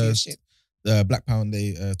go to the Black Pound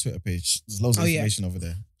Day Twitter page. There's loads of information over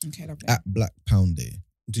there. Okay, lovely. At Black Pound Day.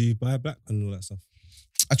 Do you buy black and all that stuff?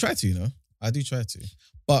 I try to, I do try to.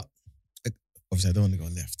 But obviously I don't want to go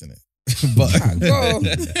left, innit?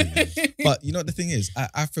 But the thing is,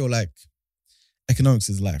 I feel like economics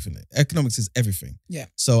is life, innit? Economics is everything. Yeah.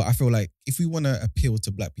 So I feel like if we want to appeal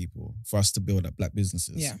to black people, for us to build up black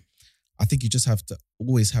businesses, I think you just have to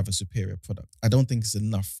always have a superior product. I don't think it's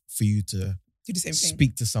enough for you to Do the same thing.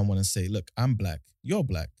 speak to someone and say, look, I'm black, you're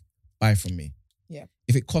black, buy from me. Yeah.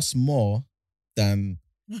 If it costs more than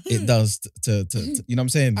it does to you know what I'm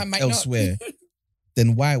saying, I might elsewhere,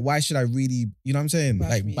 then why should I really, you know what I'm saying,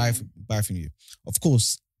 buy from you? Of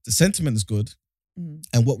course, the sentiment is good,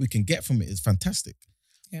 and what we can get from it is fantastic.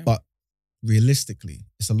 Yeah. But realistically,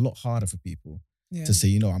 it's a lot harder for people to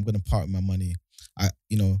say, I'm going to part with my money.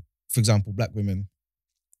 For example, black women,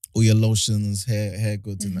 all your lotions, hair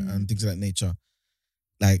goods, and things of that nature.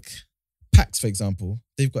 Like Packs, for example,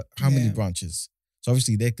 they've got how many branches? So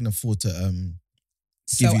obviously they can afford to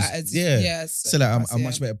sell sell at a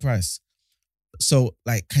much better price. So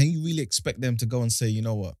like, can you really expect them to go and say, you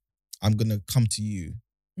know what, I'm gonna come to you,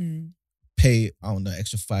 pay I don't know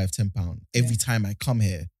extra £5-10 every time I come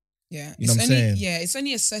here? Yeah, you know what I'm saying? Yeah, it's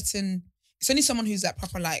only someone who's that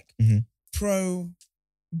proper like pro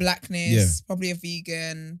blackness, probably a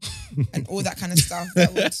vegan, and all that kind of stuff.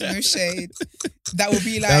 That would no shade. That would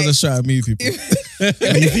be like that was a shot at me, people.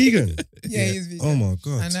 Are you vegan? Yeah, he's vegan. Oh my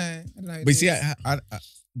god! I know. But see, I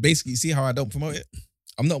basically see how I don't promote it.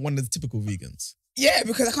 I'm not one of the typical vegans. Yeah,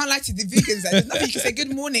 because I can't lie to the vegans. There's nothing you can say.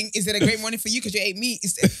 Good morning. Is it a great morning for you because you ate meat?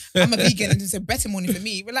 I'm a vegan and it's a better morning for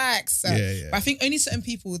me. Relax. But I think only certain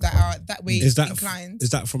people that are that way inclined. Is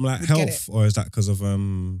that from like health or is that because of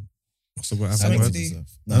what's the word? Something to do.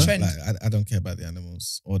 No, trend. Like, I don't care about the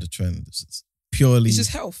animals or the trend. It's purely. It's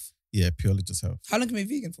just health. Yeah, purely just health. How long can you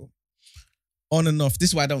be vegan for? On and off. This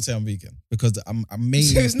is why I don't say I'm vegan, because I'm mainly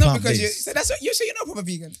So it's not because plant-based. so that's what you're saying. You're not a proper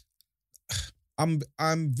vegan.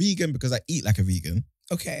 I'm vegan because I eat like a vegan,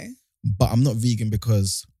 Okay. but I'm not vegan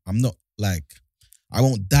because I'm not like I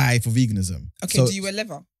won't die for veganism. Okay. So, Do you wear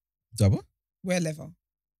leather? double? Wear leather.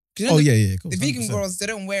 Oh yeah. Cool, The vegan 100%. girls, they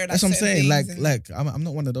don't wear that. That's what I'm saying. Like I'm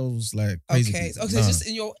not one of those like crazy Okay. people. Okay. Nah. It's just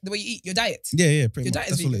in the way you eat, your diet. Yeah, pretty Your much. diet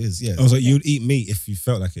is That's all it vegan. is. Yeah, I was like, you'd eat meat if you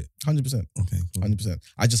felt like it. 100%. Okay, cool. 100%.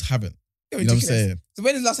 I just haven't. You're You know what I'm ridiculous. saying? So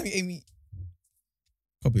when is the last time you ate meat?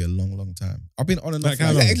 Probably a long time. I've been on and Like off.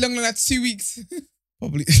 how Like, long? Like 2 weeks.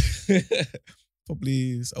 probably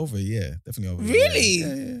it's over a year. Definitely over a Really?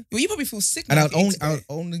 year. Yeah. Well, you probably feel sick. And now I if you ate would today.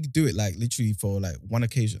 only do it like literally for like one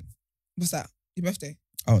occasion. What's that? Your birthday?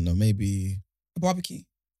 I don't know, maybe A barbecue?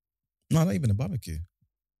 no, not even a barbecue.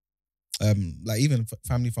 Like even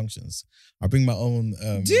family functions. I bring my own.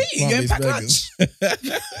 Do you? You don't plant-based pack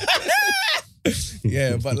burgers.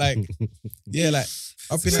 Yeah, but like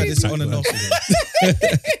I've been at this on and off.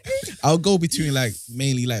 I'll go between like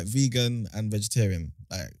mainly like vegan and vegetarian.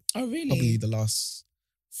 Like Oh, really? probably the last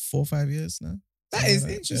 4 or 5 years now. That Something is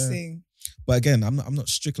like that, interesting. But again, I'm not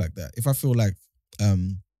strict like that. If I feel like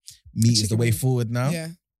meat is the Chicken way wing. forward now, Yeah.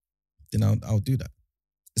 then I'll do that.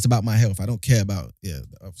 It's about my health. I don't care about the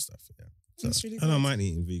other stuff. Yeah. So, That's really I don't good. mind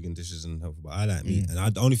eating vegan dishes and healthy, but I like meat.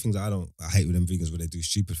 And the only things that I hate with them vegans where they do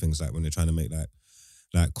stupid things like when they're trying to make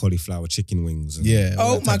like cauliflower chicken wings. And yeah.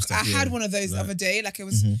 all Oh that my type of god! I stuff, had yeah. one of those the Right. other day. Like it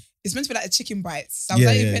was, it's meant to be like a chicken bites. So I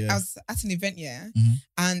was at an event,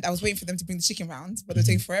 and I was waiting for them to bring the chicken round, but they were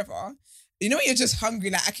taking forever. You know when you're just hungry,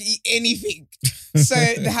 like I can eat anything. So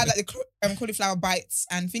they had like the cauliflower bites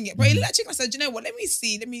and thingy. But it looked like chicken. I said, you know what? Let me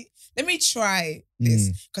see. Let me try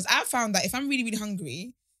this because I found that if I'm really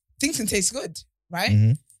hungry, things can taste good,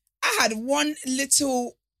 right? I had one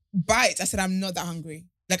little bite. I said, I'm not that hungry.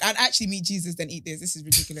 Like I'd actually meet Jesus then eat this. This is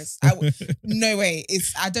ridiculous. No way.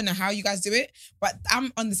 I don't know how you guys do it, but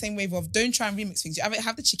I'm on the same wave of don't try and remix things. You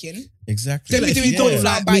have the chicken. Exactly. Don't be If doing you don't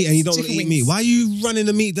cauliflower like bites, meat and you don't want to chicken eat meat, wings. why are you running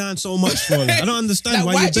the meat down so much for? Like, I don't understand Like,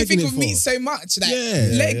 why why you're do you begging think it of for. meat so much? Like, Yeah.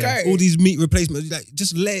 let it go. All these meat replacements, like,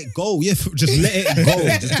 just let it go. Yeah, just let it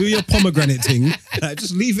go. Just do your pomegranate thing. Like,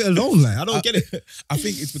 just leave it alone. Like, I don't get it. I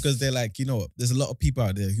think it's because they're like, there's a lot of people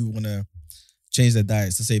out there who want to change their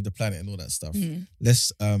diets to save the planet and all that stuff.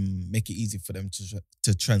 Let's make it easy for them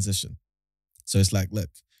to transition. So it's like, look,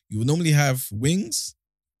 you will normally have wings,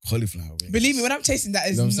 cauliflower wings. Believe me, when I'm tasting that,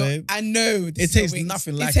 You know what I'm not. saying? I know It this tastes is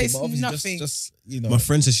nothing like it. Tastes but obviously nothing. just My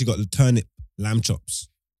friend said she got the turnip lamb chops.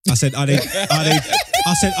 I said, are they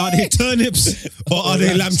turnips or are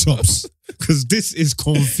they lamb chops? Because this is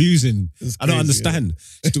confusing. It's I don't crazy, understand.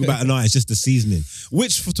 She talk about it's just the seasoning,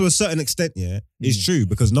 which to a certain extent, is true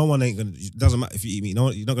because no one ain't gonna. It doesn't matter if you eat meat. No,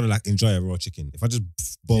 you're not gonna like enjoy a raw chicken. If I just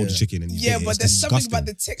boil the chicken and you Yeah, eat it, but it's there's something disgusting. about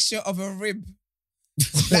the texture of a rib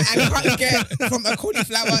that I can't get from a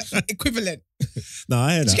cauliflower equivalent. No,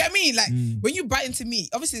 I hear Do you that. get me? Like when you bite into meat,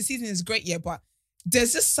 obviously the seasoning is great, but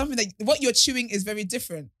there's just something that what you're chewing is very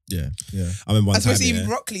different. Yeah. I remember one time, Especially in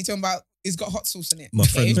broccoli, talking about it's got hot sauce in it. my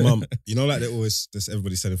friend's mum, like they always, there's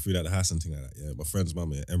everybody selling food at the house and thing like that. Yeah, my friend's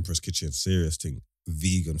mum, Empress Kitchen, serious thing,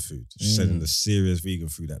 vegan food. She's selling the serious vegan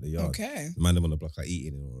food at the yard. Okay. The man them on the block are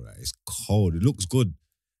eating and all that. It's cold. It looks good.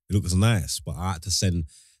 It looks nice, but I had to send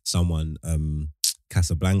someone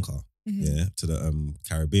Casablanca, to the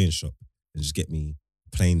Caribbean shop and just get me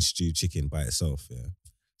plain stewed chicken by itself,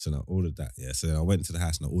 So then I ordered that, So then I went to the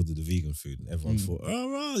house and I ordered the vegan food, and everyone thought, "Oh,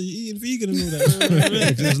 wow, you eating vegan and all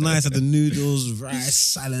that." It was nice. Had the noodles, rice,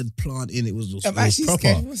 salad, plantain. It was actually proper.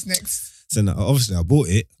 scared. What's next? So then, obviously I bought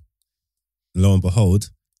it. Lo and behold,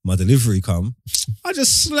 my delivery come. I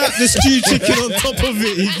just slapped the stewed chicken on top of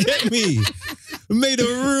it. You get me? Made a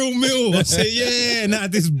real meal. I said, yeah, nah,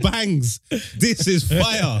 this bangs. This is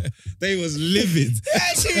fire. They was livid.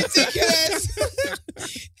 Actually ridiculous.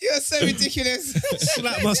 You're so ridiculous.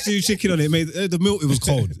 Slapped my stewed chicken on it. Made the milk. It was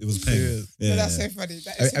cold. It was pain. No, that's so funny.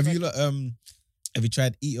 That is so Have funny. you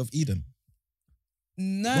tried Eat of Eden?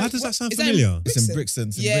 No. Why does that sound is familiar? It's in Brixton.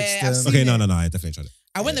 It's in Yeah, I've Brixton. seen Okay, it. no, I definitely tried it.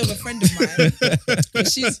 I went there with a friend of mine.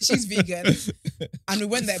 she's vegan, and we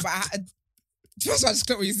went there. But I had, first of all, I just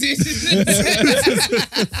got what you see.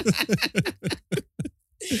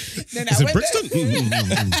 Then I Is it went Brixton? there.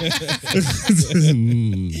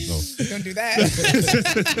 Don't do that.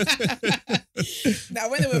 Now I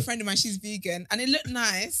went there with a friend of mine. She's vegan, and it looked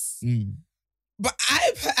nice. But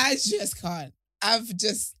I just can't. I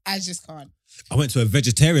just can't. I went to a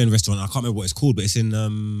vegetarian restaurant. I can't remember what it's called, but it's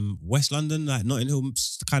in West London, like Notting Hill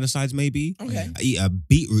kind of sides, maybe. Okay. I eat a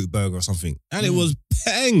beetroot burger or something, and it was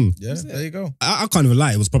peng. Yeah, there you go. I can't even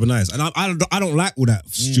lie. It was proper nice, and I don't like all that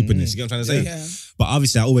stupidness. You get what I'm trying to say? Yeah. But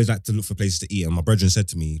obviously, I always like to look for places to eat. And my brethren said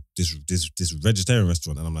to me, "This vegetarian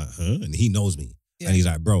restaurant," and I'm like, "Huh?" And he knows me. Yeah. And he's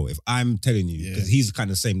like, "Bro, if I'm telling you," because he's kind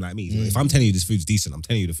of the same like me. If I'm telling you this food's decent, I'm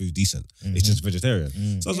telling you the food's decent. It's just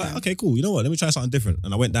vegetarian. So I was like, okay, cool. You know what? Let me try something different.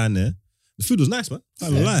 And I went down there. The food was nice, man. I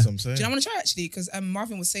can't even lie. That's what I'm saying. Do you know I want to try actually? Because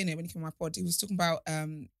Marvin was saying it when he came on my pod. He was talking about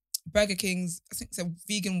Burger King's, I think it's a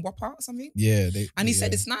vegan Whopper or something. Yeah, And he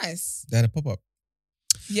said it's nice. They had a pop-up.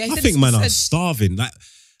 Yeah, he I said think, it's- man, he I'm said- starving. Like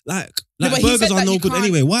but he burgers said are that no you good can't-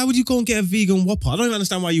 anyway. Why would you go and get a vegan Whopper? I don't even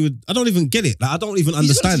understand why you would. I don't even get it. Like, I don't even He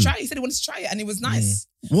just wanted understand. to try it. He said he wanted to try it and it was nice.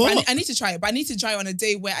 What? But I need to try it. But I need to try it on a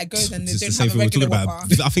day where I go there and they It's the don't same have a thing we're regular talking Whopper.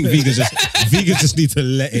 about. I think vegans just need to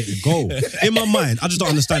let it go. In my mind, I just don't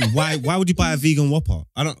understand why would you buy a vegan Whopper?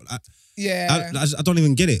 I don't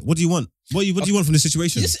even get it. What do you want? What do you want from this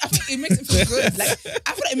situation? I think it makes him feel good. Like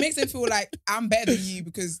I feel like it makes him feel like I'm better than you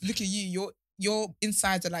because look at you. Your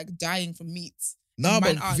insides are like dying from meat. No,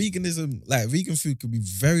 but Mine aren't. veganism, like vegan food could be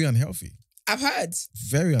very unhealthy. I've heard.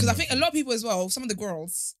 Very Because unhealthy. I think a lot of people as well, some of the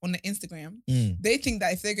girls on the Instagram, they think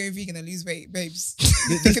that if they go vegan and lose weight, babes,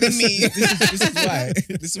 look at me.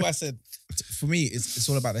 This is why I said, for me, it's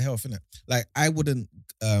all about the health, innit? Like, I wouldn't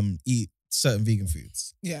eat certain vegan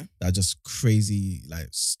foods Yeah. that are just crazy, like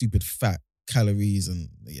stupid fat calories and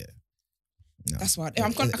No. That's wild. It If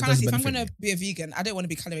I'm doesn't going benefit to be a vegan, I don't want to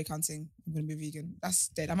be calorie counting. I'm going to be vegan. That's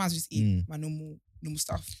dead. I might as well just eat my normal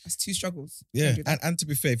stuff. That's two struggles. Yeah, Can't do that. and to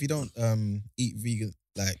be fair, if you don't eat vegan,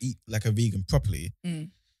 eat like a vegan properly,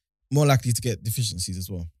 Mm. more likely to get deficiencies as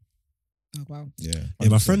well. Oh, wow. Yeah, Yeah,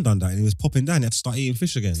 my friend done that and he was popping down. He had to start eating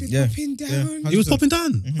fish again. Is it Yeah. popping down? Yeah. He was 100%. popping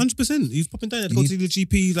down, Mhm. 100%. He was popping down. He had to go You to the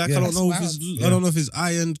GP. Like, Yeah. I don't know if That's it's, wild. I don't know if it's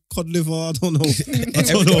iron, cod liver. I don't know. I What's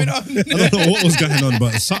don't know. going on? I don't know what was going on,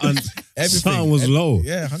 but something was low.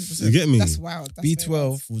 Yeah, You 100%. get me? That's wild. That's very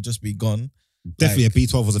wild. B12 will just be gone. Definitely Like, a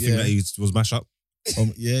B12 was a thing yeah. that he was mash up.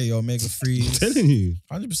 Yeah, your omega 3. I'm telling you.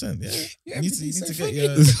 100%. Yeah, Yeah, you need to everything's so get funny.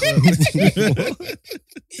 your.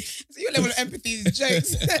 So your level of empathy is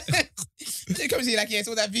jokes. They come to you like, yeah, it's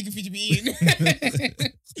all that vegan food you be eating.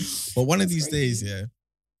 But one of That's these crazy. days, yeah,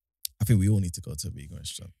 I think we all need to go to a vegan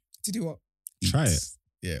restaurant. To do what? Try Eat. it.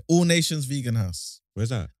 Yeah, All Nations Vegan House. Where's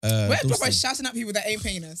that? We're proper Dalston. shouting at people that ain't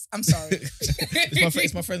paying us. I'm sorry.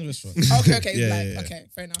 It's my friend's restaurant. Okay. Yeah, like, yeah, yeah. okay,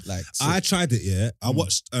 fair enough. Like, I tried it, yeah. I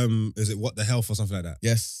watched, is it What the Health or something like that?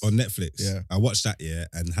 yes. On Netflix. Yeah. I watched that, yeah,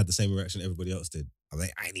 and had the same reaction everybody else did. I'm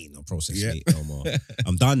like, I ain't eating no processed Yeah. meat no more.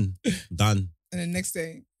 I'm done. And then next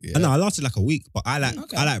day, Yeah. I know I lasted like a week, but I like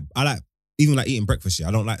even like eating breakfast, yeah.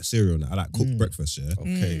 I don't like cereal now. I like cooked breakfast, yeah.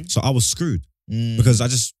 Okay. So I was screwed Mm. because I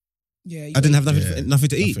didn't have nothing to eat. Nothing.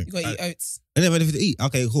 You gotta eat oats. I didn't have anything to eat.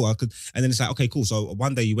 Okay, cool. And then it's like, okay, cool. So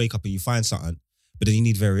one day you wake up and you find something, but then you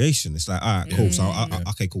need variation. It's like, all right, cool. So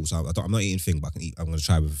okay, cool. So I'm not eating thing, but I'm gonna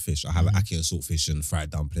try with a fish. I have an ackee and saltfish and fried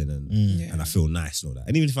dumpling, Yeah. and I feel nice and all that.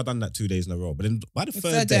 And even if I've done that 2 days in a row, but then by the The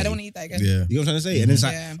third day, I don't want to eat that again. Yeah. you know what I'm trying to say? And then it's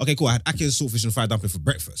like, Yeah. okay, cool. I had ackee and saltfish and fried dumpling for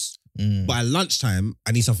breakfast, but at lunchtime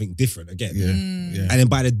I need something different again. Yeah. Mm. Yeah. And then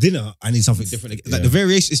by the dinner I need something different again. Like Yeah. the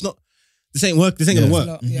variation, it's not. This ain't work. This ain't gonna Yeah. work It's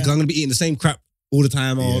a lot, because I'm gonna be eating the same crap all the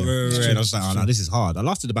time. Yeah. And I was like, oh no, this is hard. I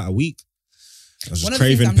lasted about a week. I was One just of the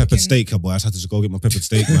things craving I'm peppered looking- steak, boy. I just had to just go get my peppered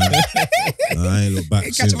steak, man. I ain't look back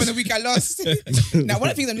Catch since. up on the week I lost. Now, one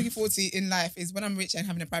of the things I'm looking forward to in life is when I'm rich and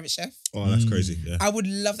having a private chef. Oh, that's crazy. Yeah. I would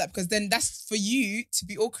love that because then that's for you to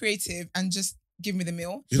be all creative and just give me the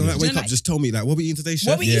meal. You know, like, Do wake up, just tell me, like, what we eating today, chef?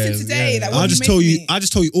 What we eating today? Like, what I'll you just make tell for you. me? I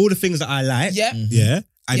just tell you all the things that I like. Yep. Yeah.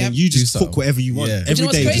 And then you just cook whatever you want. Yeah. And do you Every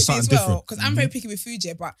know day, what's just crazy something as well? different. Because I'm very picky with food,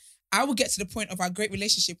 yeah, but I will get to the point of our great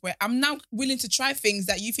relationship where I'm now willing to try things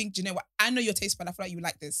that you think, do you know what? I know your taste, but I feel like you would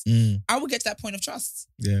like this. I will get to that point of trust.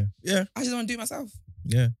 Yeah. Yeah. I just want to do it myself.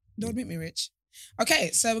 Yeah. Don't make me rich.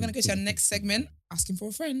 Okay, so we're going to go to our next segment, Asking for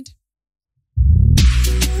a Friend.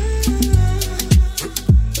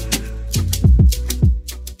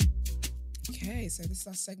 Okay, so this is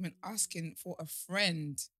our segment, Asking for a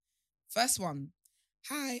Friend. First one.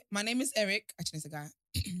 Hi, my name is Eric. Actually, it's a guy.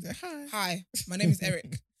 Hi, my name is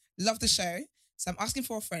Eric. Love the show. So I'm asking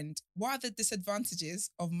for a friend. What are the disadvantages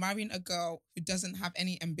of marrying a girl who doesn't have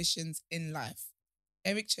any ambitions in life?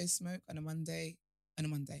 Eric chose smoke on a Monday.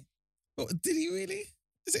 Oh, did he really?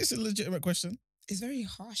 Is this a legitimate question? It's very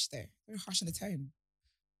harsh though. Very harsh in the tone.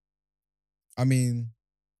 I mean,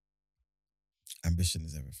 ambition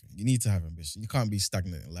is everything. You need to have ambition. You can't be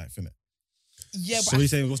stagnant in life, innit? Yeah, So but you're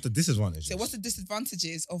saying, what's the disadvantage? so what's the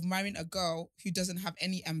disadvantages of marrying a girl who doesn't have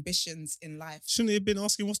any ambitions in life? Shouldn't he have been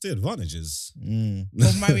asking what's the advantages?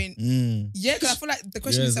 Of marrying Yeah, because I feel like the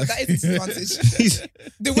question Yes. itself, that is a disadvantage.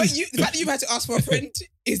 the fact that you've had to ask for a friend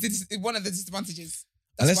is one of the disadvantages.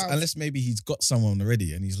 That's wild. Unless maybe he's got someone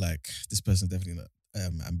already and he's like, this person's definitely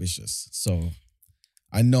not ambitious. So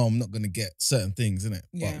I know I'm not going to get certain things, innit?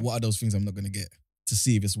 Yeah. But what are those things I'm not going to get to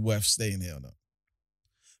see if it's worth staying here or not?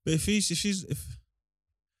 But if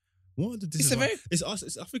what are the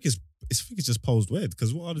disadvantages? I think it's just posed weird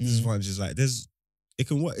because what are the disadvantages? Like, it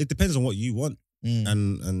can work. It depends on what you want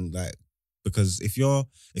and like, because if you're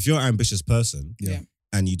an ambitious person, Yeah.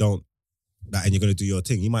 and you don't. Like, and you're gonna do your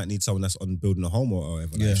thing. You might need someone that's on building a home or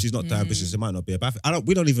whatever. Like, Yeah. if she's not that ambitious, it might not be a bad thing.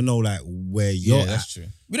 We don't even know like where you're Yeah, at. that's true.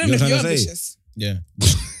 We don't You know know if what you're I'm trying to say? ambitious. Yeah.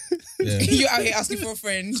 Yeah. You're out here asking for a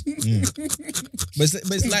friend. But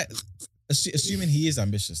it's like, assuming he is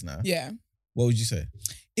ambitious now, Yeah. what would you say?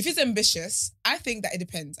 If he's ambitious, I think that it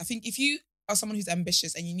depends. I think if you are someone who's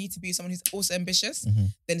ambitious and you need to be someone who's also ambitious,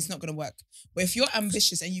 then it's not going to work. But if you're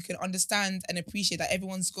ambitious and you can understand and appreciate that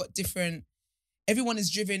everyone is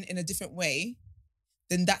driven in a different way,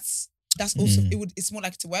 then that's also, it's more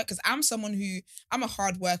likely to work. Because I'm a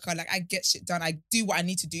hard worker. Like, I get shit done. I do what I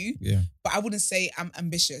need to do. Yeah. But I wouldn't say I'm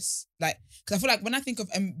ambitious. Like, because I feel like when I think of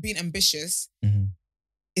being ambitious,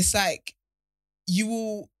 it's like you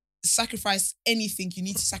will sacrifice anything you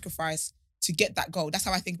need to sacrifice to get that goal. That's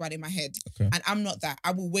how I think about it in my head. Okay. And I'm not that.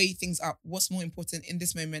 I will weigh things up. What's more important in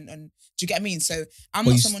this moment? And do you get what I mean? So I'm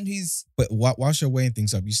not someone who's... But whilst you're weighing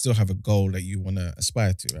things up, you still have a goal that you want to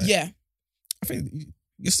aspire to, right? Yeah. I think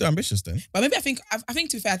you're still ambitious then. But maybe I think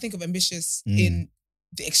to be fair, I think of ambitious in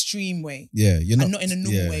the extreme way. Yeah, you're not... And not in a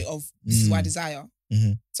normal way of this is what I desire.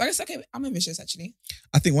 So I guess, okay, I'm ambitious actually.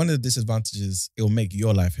 I think one of the disadvantages, it'll make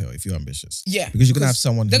your life hell if you're ambitious. Yeah. Because you're going to have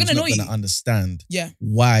someone who's they're not gonna going annoy to you. understand Yeah.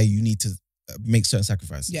 why you need to make certain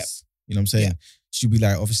sacrifices. Yep. You know what I'm saying? Yeah. She'll be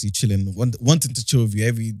like obviously chilling, wanting to chill with you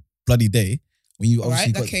every bloody day. When you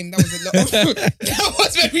obviously That was a lot. That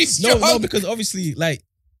was very strong. No, because obviously, like,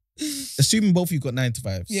 assuming both of you got 9 to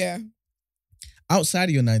 5s. Yeah. Outside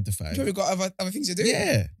of your 9 to 5. You probably got other things to do.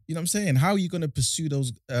 Yeah. You know what I'm saying? How are you going to pursue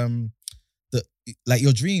those, like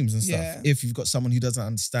your dreams and stuff Yeah. if you've got someone who doesn't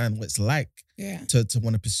understand what it's like Yeah. to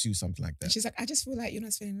want to pursue something like And that? she's like, I just feel like you're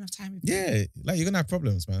not spending enough time with me. Yeah. Like, you're going to have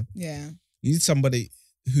problems, man. Yeah. You need somebody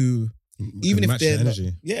who, even if match they're the not,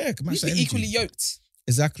 energy. yeah, can You match need that to be energy. equally yoked.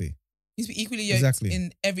 Exactly. You need to be equally yoked Exactly.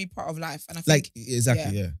 in every part of life. And I Like, think,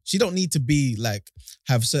 exactly, yeah. She don't need to be like,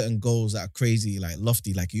 have certain goals that are crazy, like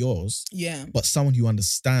lofty, like yours, yeah. but someone who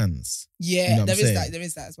understands. Yeah, You know what there I'm is saying? that. There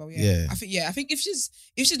is that as well. Yeah. Yeah. I think if she's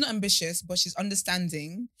not ambitious, but she's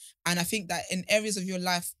understanding, and I think that in areas of your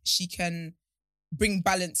life she can bring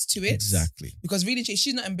balance to it. Exactly. Because really, if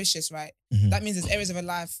she's not ambitious, right? Mhm. That means there's areas of her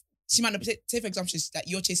life she might not say for example, that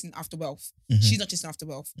you're chasing after wealth. Mhm. She's not chasing after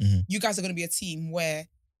wealth. Mhm. You guys are going to be a team where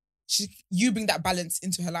you bring that balance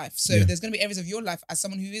into her life. So Yeah. there's going to be areas of your life as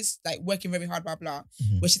someone who is like working very hard, blah, blah,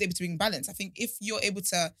 Mhm. where she's able to bring balance. I think if you're able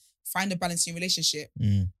to find a balance in your relationship,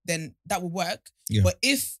 then that will work. Yeah. But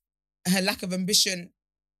if her lack of ambition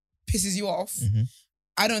pisses you off, Mhm.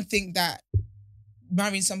 I don't think that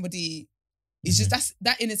marrying somebody is just,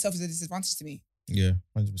 that in itself is a disadvantage to me. Yeah,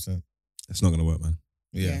 100%. It's not gonna work, man.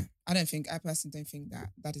 Yeah. I personally don't think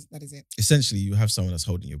that is it. Essentially, you have someone that's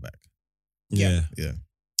holding you back. Yeah. Yeah.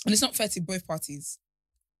 And it's not fair to both parties.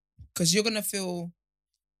 Because you're going to feel,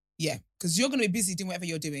 Yeah, because you're going to be busy doing whatever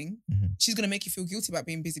you're doing. Mm-hmm. She's going to make you feel guilty about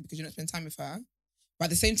being busy because you're not spending time with her. But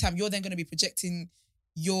at the same time, you're then going to be projecting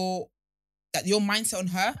your mindset on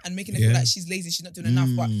her and making her feel like she's lazy, she's not doing enough.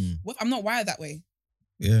 But I'm not wired that way.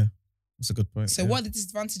 Yeah, that's a good point. So what are the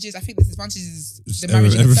disadvantages? I think the disadvantage is the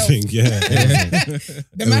marriage in everything, itself.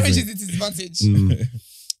 The marriage Everything. is a disadvantage.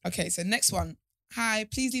 Okay, so next one. Hi,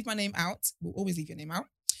 please leave my name out. We'll always leave your name out.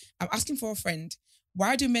 I'm asking for a friend.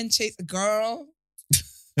 Why do men chase a girl?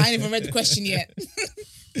 I ain't even read the question yet.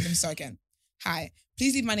 Let me start again. Hi,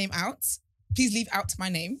 please leave my name out. Please leave out my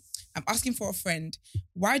name. I'm asking for a friend.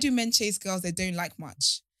 Why do men chase girls they don't like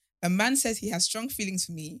much? A man says he has strong feelings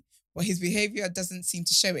for me, but his behavior doesn't seem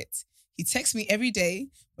to show it. He texts me every day,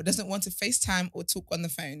 but doesn't want to FaceTime or talk on the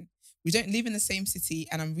phone. We don't live in the same city,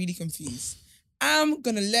 and I'm really confused. I'm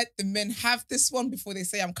going to let the men have this one before they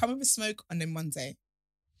say I'm coming with smoke on a Monday.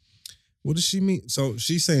 What does she mean? So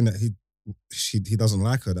she's saying that he doesn't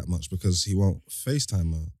like her that much because he won't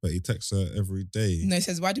FaceTime her, but he texts her every day. No, it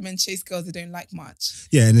says, why do men chase girls they don't like much?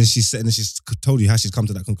 Yeah, and then she's told you how she's come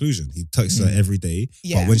to that conclusion. He texts her every day,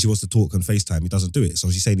 but when she wants to talk on FaceTime, he doesn't do it. So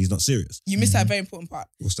she's saying he's not serious. You missed that very important part.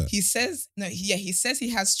 What's that? He says he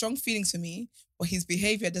has strong feelings for me, but his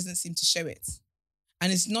behavior doesn't seem to show it.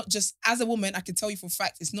 And it's not just, as a woman, I can tell you for a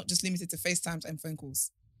fact, it's not just limited to FaceTimes and phone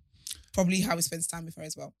calls. Probably how he spends time with her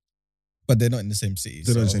as well. But they're not in the same city.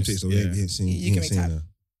 They're not in the same city, so he ain't seen. You can make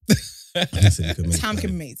time. Time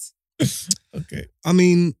can be made. Okay. I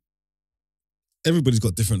mean, everybody's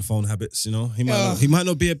got different phone habits, you know. He might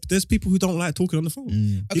not be. There's people who don't like talking on the phone.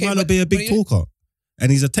 He might not be a big talker,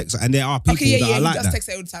 and he's a texter. And there are people that are like that. He does text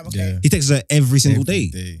her all the time. Okay. Yeah. He texts her every single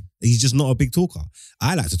day. He's just not a big talker.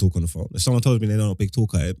 I like to talk on the phone. If someone tells me they're not a big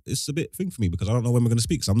talker, it's a bit thing for me because I don't know when we're going to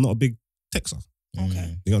speak. So I'm not a big texter.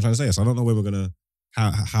 Okay. You know what I'm trying to say? So I don't know when we're going to.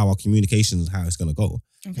 How our communications, how it's going to go.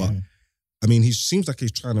 Okay. But, I mean, he seems like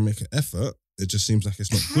he's trying to make an effort. It just seems like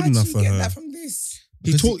it's not good enough for her. How do you get that from this?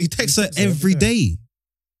 He texts her every day.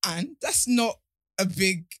 And that's not a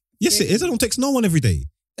big Yes, thing. it is. I don't text no one every day.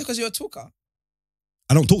 Because you're a talker.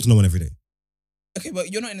 I don't talk to no one every day. Okay,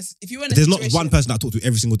 but you're not in a... If you were in a There's situation, not one person I talk to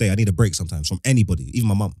every single day. I need a break sometimes from anybody, even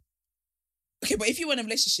my mum. Okay, but if you were in a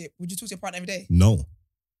relationship, would you talk to your partner every day? No.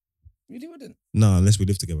 You really wouldn't. No, unless we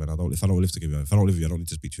live together. And if I don't live together, if I don't live with you, I don't need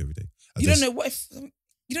to speak to you every day. Don't know what if...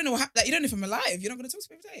 You don't know you don't know if I'm alive. You're not going to talk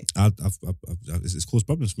to me every day. It's caused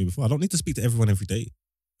problems for me before. I don't need to speak to everyone every day.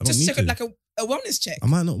 I don't Just need check to. like a wellness check. I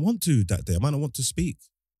might not want to that day. I might not want to speak.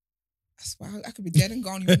 That's wild. I could be dead and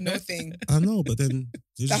gone. You would know a thing. I know, but then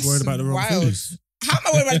you're just That's worried about the wrong wild. things. How am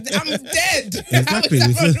I worried about? I'm dead. Exactly. How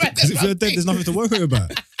am I worried about Because the if you're wrong dead, there's thing? nothing to worry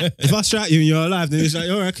about. If I shout you and you're alive, then it's like,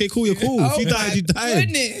 all right, okay, cool, you're cool. If you died, you died.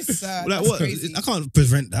 Goodness, Like that's what? crazy. I can't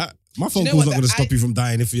prevent that. My phone know call's what not going to stop you from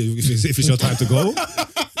dying if it's your time to go.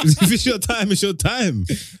 If it's your time, it's your time.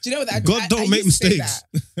 Do you know what? God don't make used to say mistakes.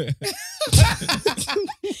 that.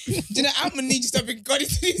 Do you know, I'm gonna need you to stop bringing God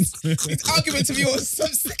into these arguments with you, or so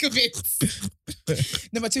I'm sick of it.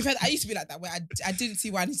 No, but to be fair, I used to be like that, where I didn't see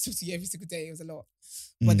why I need to talk to you every single day. It was a lot.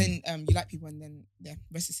 But then you like people, and then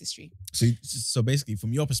rest is history. So basically,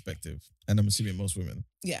 from your perspective, and I'm assuming most women,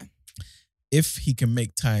 Yeah. if he can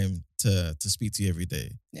make time to speak to you every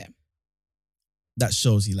day, Yeah. that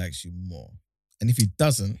shows he likes you more. And if he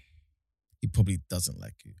doesn't, he probably doesn't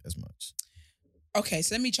like you as much. Okay,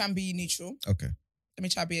 so let me try and be neutral. Okay. Let me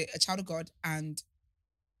try and be a child of God and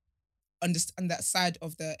understand that side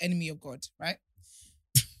of the enemy of God, right?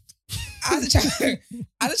 As a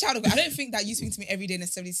child of God, I don't think that you speaking to me every day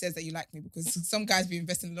necessarily says that you like me, because some guys be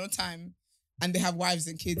investing a lot of time and they have wives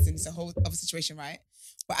and kids and it's a whole other situation, right?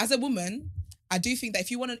 But as a woman, I do think that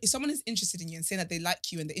if someone is interested in you and saying that they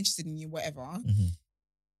like you and they're interested in you, whatever,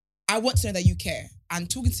 I want to know that you care. And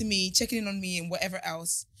talking to me, checking in on me and whatever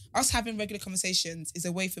else, us having regular conversations is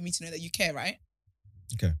a way for me to know that you care, right?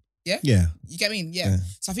 Okay. Yeah? Yeah. You get me? Yeah.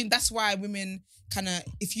 So I think that's why women kind of,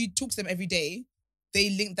 if you talk to them every day,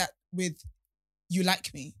 they link that with you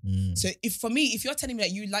like me. So if you're telling me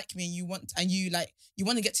that you like me and you want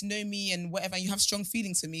to get to know me and whatever, and you have strong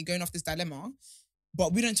feelings for me going off this dilemma,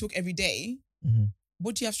 but we don't talk every day,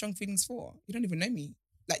 what do you have strong feelings for? You don't even know me.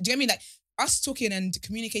 Like, do you get me? Like, us talking and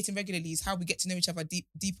communicating regularly is how we get to know each other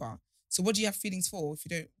deeper. So what do you have feelings for if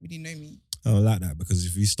you don't really know me? I don't like that, because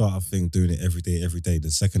if you start a thing doing it every day, the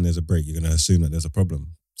second there's a break, you're going to assume that there's a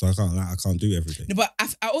problem. So I can't do every day. No, but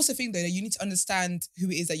I also think though that you need to understand who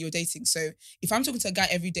it is that you're dating. So if I'm talking to a guy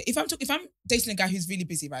every day, if I'm dating a guy who's really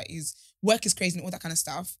busy, right, his work is crazy and all that kind of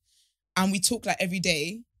stuff, and we talk like every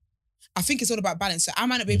day, I think it's all about balance. So I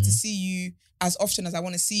might not be able to see you as often as I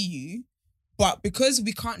want to see you, but because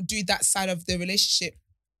we can't do that side of the relationship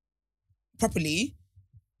properly,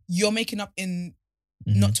 you're making up in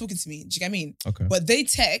not talking to me. Do you get what I mean? Okay. But they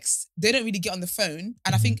text, they don't really get on the phone.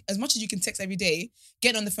 And I think as much as you can text every day,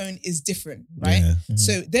 getting on the phone is different, right? Yeah.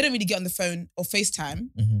 So they don't really get on the phone or FaceTime.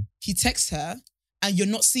 He texts her and you're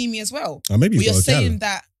not seeing me as well. Or maybe but you're got a gal. saying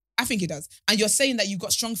that, I think he does. And you're saying that you've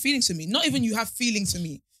got strong feelings for me. Not even you have feelings for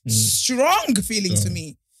me. Strong feelings for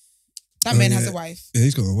me. That man has a wife. Yeah,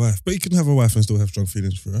 he's got a wife. But he can have a wife and still have strong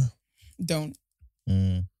feelings for her. Don't.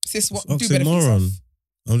 Sis, what? It's Do better for oxymoron. yourself.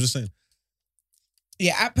 I'm just saying.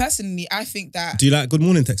 Yeah, personally, I think that Do you like good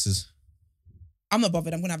morning texts? I'm not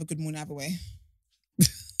bothered. I'm gonna have a good morning either way.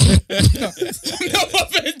 I'm not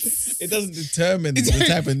bothered. It doesn't determine the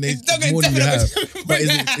type of It's not gonna morning you have. determine But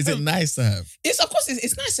what is it nice to have? It's of course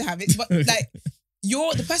it's nice to have it, but like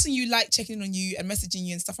you're the person you like checking in on you and messaging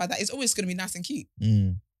you and stuff like that. It's always gonna be nice and cute.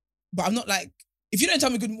 But I'm not like, if you don't tell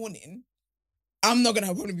me good morning, I'm not gonna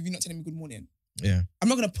have a problem with you not telling me good morning. Yeah. I'm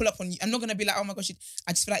not gonna pull up on you. I'm not gonna be like, oh my gosh,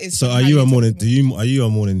 I just feel like it's. So are you a morning? Are you a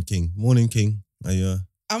morning king? Morning king? Are you?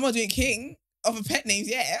 I'm not doing king of a pet names,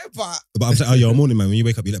 yeah, but I'm saying, are you a morning man? When you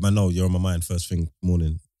wake up, you let man know you're on my mind first thing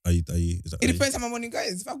morning. Are you? Is that? it depends how my morning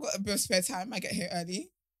goes. If I've got a bit of spare time, I get here early.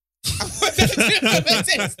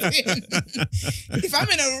 If I'm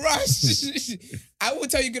in a rush, I will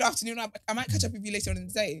tell you good afternoon. I might catch up with you later on in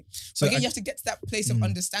the day. So again, you have to get to that place of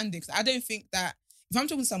understanding. Because I don't think that if I'm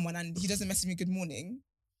talking to someone and he doesn't message me good morning,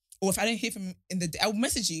 or if I don't hear from him in the day, I'll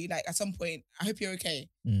message you like at some point. I hope you're okay.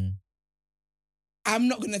 I'm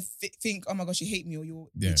not gonna think, oh my gosh, you hate me or you're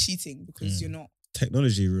cheating because you're not.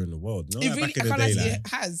 Technology ruined the world. No, It like really, back in the I can't day, lie, like, it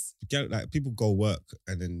has. you get, like people go work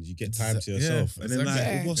and then you get time to yourself, and then like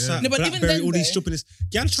exactly. WhatsApp, No, but even BlackBerry, then, all these though- stupidness.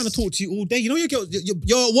 Gal trying to talk to you all day. You know, you're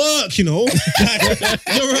at work. You know, like,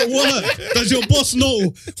 you're at work. Does your boss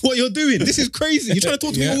know what you're doing? This is crazy. You're trying to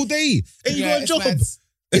talk to me all day. Ain't you got a it's job? mad.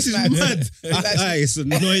 This is mad. mad. It's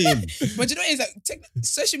annoying. But you know what it is, like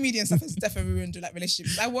social media and stuff has definitely ruined like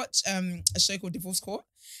relationships. I watch a show called Divorce Court,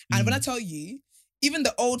 and when I tell you, even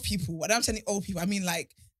the old people, when I'm telling old people, I mean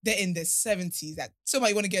like they're in their 70s. Like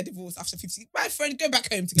somebody want to get a divorce after 50. My friend, go back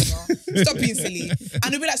home together. Stop being silly. And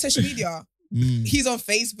it'll be like social media. He's on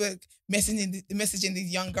Facebook messaging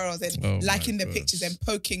these young girls and liking their pictures and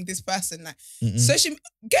poking this person. Like social.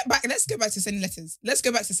 Let's go back to sending letters. Let's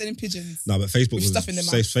go back to sending pigeons. No, but Facebook with stuff in their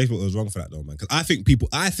mouth. Facebook was wrong for that though, man. Because I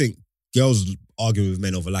think girls arguing with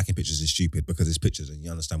men over liking pictures is stupid because it's pictures and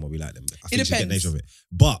you understand why we like them. I think you get the nature of it.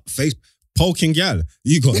 But poking gal,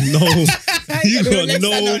 you got no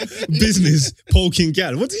business poking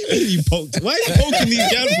gal. What do you mean you poked? Why are you poking these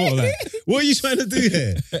gal for? Like, what are you trying to do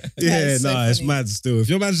here? Yeah, so it's funny. mad still. If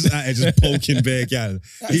your man's just out here just poking bare gal,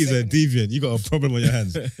 he's so a funny. deviant. You got a problem on your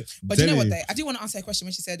hands. But you know what, though? I do want to answer a question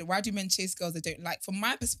when she said, why do men chase girls they don't like? From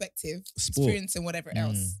my perspective, Sport. experience and whatever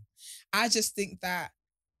else, I just think that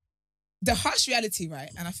the harsh reality, right?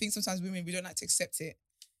 And I think sometimes women, we don't like to accept it.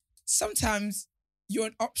 Sometimes you're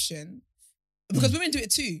an option because women do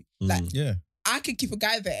it too. Like, I could keep a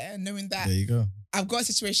guy there knowing that There you go. I've got a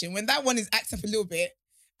situation. When that one is acting up a little bit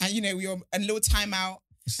and, you know, we're a little timeout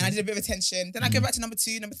and I did a bit of attention, then I go back to number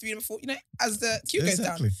 2, number 3, number 4, you know, as the queue goes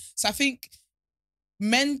down. So I think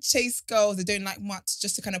men chase girls they don't like much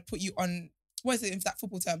just to kind of put you on, what is it, that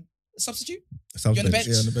football term? Substitute? You're on the bench.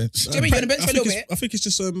 Yeah, on the bench. Do you know what I mean? You're on the bench for a little bit. I think it's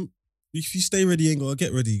just if you stay ready, you ain't gotta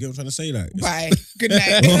get ready. You get what I'm trying to say? Like, Bye. Good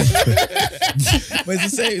night. But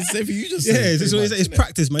it's the same for you just yeah, said, it's pretty much, it's innit?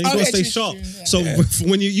 practice, man. You gotta Okay, stay true, sharp. yeah. So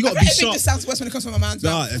when you gotta be Everything sharp. just sounds worse when it comes from my man's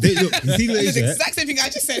Nah, mouth. the thing that It's is, the yeah, exact same thing I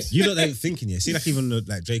just said. you lot ain't thinking, yeah. See, like even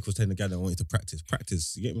like Jake was telling the guy that I wanted to practice.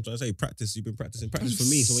 Practice. You get what I'm trying to say? Practice. You've been practicing. Practice for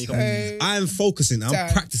me. So when you come, I'm focusing. I'm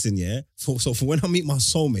done. practicing, yeah. So for when I meet my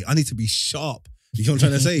soulmate, I need to be sharp. You know what I'm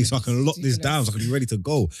trying to say? So I can lock this down. So I can be ready to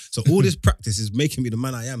go. So all this practice is making me the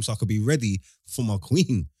man I am. So I can be ready for my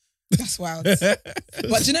queen. That's wild.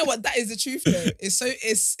 But you know what? That is the truth though.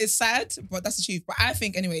 It's sad, but that's the truth. But I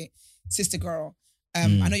think anyway, sister girl, I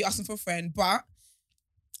know you're asking for a friend, but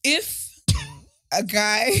if a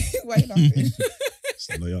guy why are you laughing?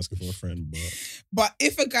 I know you're asking for a friend, But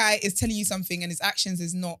if a guy is telling you something and his actions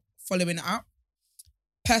is not following it up,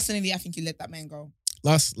 personally, I think you let that man go.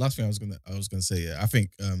 Last thing I was gonna say, yeah, I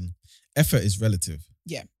think effort is relative.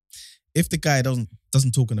 Yeah. If the guy doesn't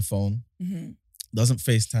talk on the phone, doesn't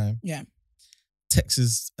FaceTime,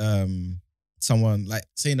 texts someone, like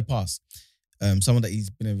say in the past, someone that he's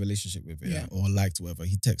been in a relationship with, or liked or whatever,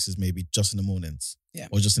 he texts maybe just in the mornings,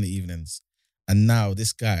 or just in the evenings, and now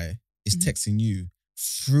this guy is texting you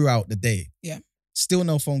throughout the day, still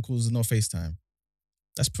no phone calls, no FaceTime.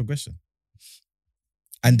 That's progression,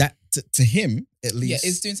 and that to him at least,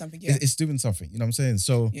 it's doing something. It's doing something. You know what I'm saying?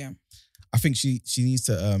 So I think she needs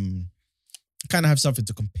to kind of have something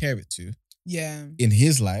to compare it to. Yeah. In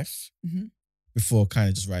his life, before kind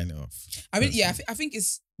of just writing it off. I think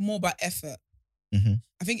it's more about effort. Mm-hmm.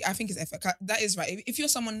 I think it's effort. That is right. If you're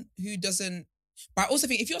someone who doesn't, but I also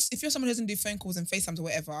think if you're someone who doesn't do phone calls and FaceTimes or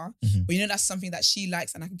whatever, but you know that's something that she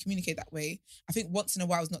likes and I can communicate that way, I think once in a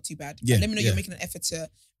while is not too bad. Yeah, let me know you're making an effort to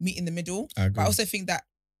meet in the middle. I agree. But I also think that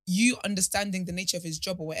you understanding the nature of his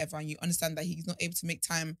job or whatever, and you understand that he's not able to make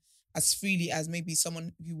time as freely as maybe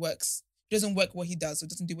someone who doesn't work what he does or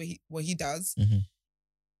doesn't do what he does. Mm-hmm.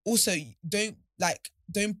 Also, don't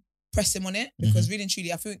press him on it, because really and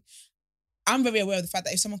truly, I think I'm very aware of the fact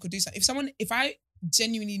that if someone could do something, if I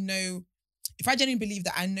genuinely believe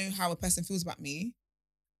that I know how a person feels about me,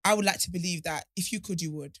 I would like to believe that if you could,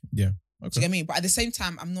 you would. Yeah. Okay. Do you get what I mean? But at the same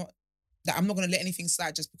time, I'm not going to let anything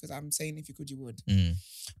slide just because I'm saying if you could, you would.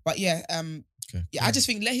 But yeah, okay. Yeah, I just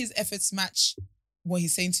think let his efforts match what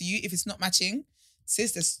he's saying to you. If it's not matching,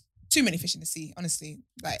 sis, there's too many fish in the sea, honestly.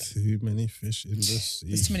 Like too many fish in the sea.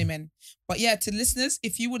 There's too many men. But yeah, to listeners,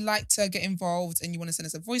 if you would like to get involved and you want to send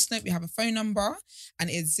us a voice note, we have a phone number and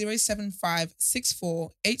it's 075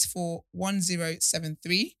 6484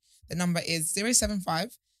 1073. The number is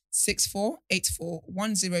 075 6484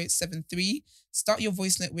 1073. Start your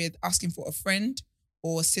voice note with asking for a friend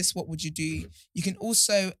or sis, what would you do? You can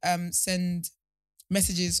also send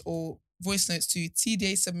messages or voice notes to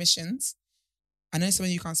TDA Submissions. I know some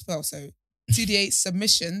of you can't spell, so TDA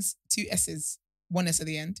Submissions, 2 S's, 1 S at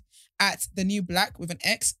the end, at thenewblack with an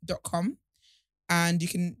X.com. And you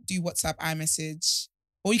can do WhatsApp, iMessage,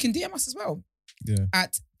 or you can DM us as well. Yeah.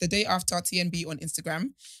 At the day after TNB on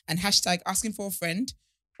Instagram and hashtag asking for a friend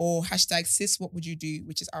or hashtag sis, what would you do,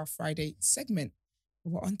 which is our Friday segment.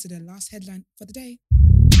 We're on to the last headline for the day.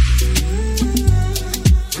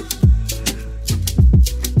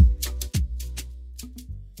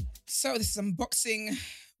 So this is unboxing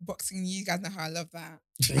news. You guys know how I love that.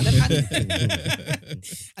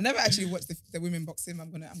 I never actually watched the women boxing. I'm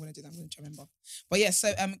gonna do that. I'm gonna try to remember. But yeah,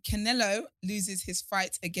 so Canelo loses his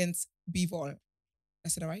fight against Bivol. I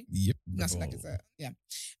said all right? Yep. That's like it's yeah.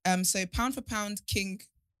 So pound for pound king.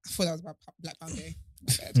 I thought that was about Black Pound Day.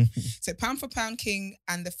 My bad. So pound for pound king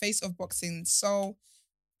and the face of boxing, Saul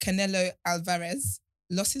Canelo Alvarez,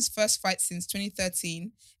 lost his first fight since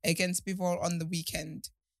 2013 against Bivol on the weekend.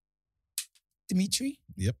 Dimitri?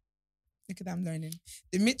 Yep. Look at that, I'm learning.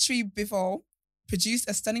 Dimitri Bivol produced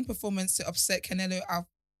a stunning performance to upset Canelo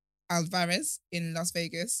Alvarez in Las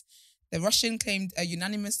Vegas. The Russian claimed a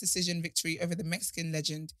unanimous decision victory over the Mexican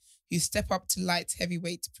legend, whose step up to light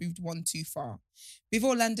heavyweight proved one too far.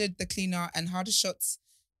 Bivol landed the cleaner and harder shots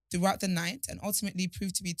throughout the night and ultimately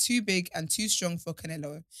proved to be too big and too strong for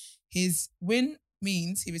Canelo. His win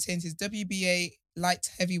means he retains his WBA light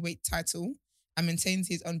heavyweight title and maintains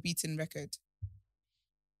his unbeaten record.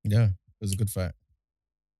 Yeah, it was a good fight.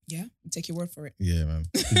 Yeah, take your word for it. Yeah, man.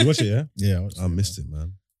 Did you watch it, yeah? Yeah, I watched I missed it,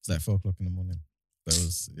 man. It's like 4 o'clock in the morning. But it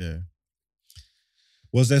was, yeah.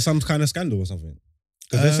 Was there some kind of scandal or something?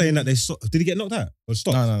 Because they're saying that did he get knocked out or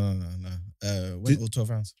stopped? No. Went all 12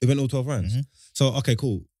 rounds. It went all 12 rounds. Mm-hmm. So okay,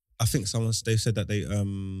 cool. I think they said that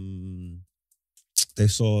they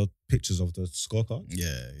saw pictures of the scorecard.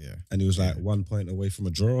 Yeah. And it was like 1 point away from a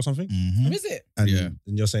draw or something. Mm-hmm. What is it? And, Yeah.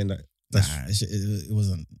 and you're saying that it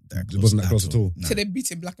wasn't that close. It wasn't that close at all. No. So they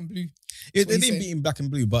beat him black and blue. They didn't beat him black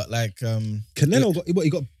and blue, but like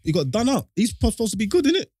Canelo he got done up. He's supposed to be good,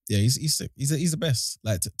 isn't it? Yeah, he's sick. He's the best.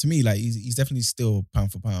 Like to me, like he's definitely still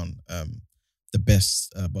pound for pound the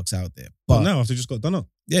best boxer out there. But now after he just got done up.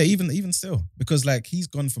 Yeah, even still, because like he's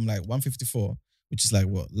gone from like 154, which is like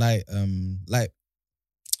what light what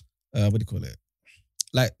do you call it?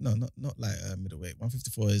 Like no, not light middleweight.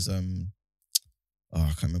 154 is I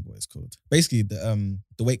can't remember what it's called. Basically the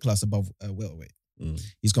weight class above welterweight.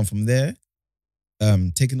 He's gone from there,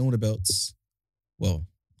 taking all the belts. Well,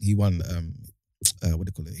 he won what do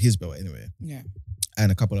you call it? His belt anyway. Yeah. And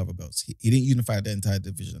a couple other belts. He didn't unify the entire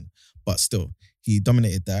division, but still, he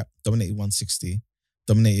dominated that, dominated 160,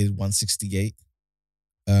 dominated 168.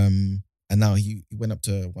 And now he went up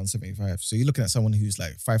to 175. So you're looking at someone who's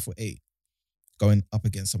like 5'8", going up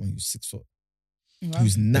against someone who's 6 foot,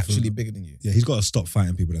 who's naturally bigger than you. Yeah, he's got to stop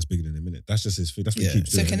fighting people that's bigger than him, innit? That's just his thing. That's what he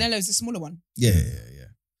keeps doing. So Canelo's the smaller one? Yeah.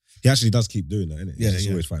 He actually does keep doing that, innit? Yeah, He's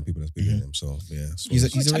always fighting people that's bigger than him. So yeah.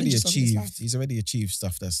 He's already achieved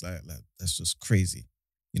stuff that's like that's just crazy.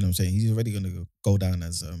 You know what I'm saying? He's already gonna go down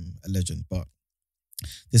as a legend, but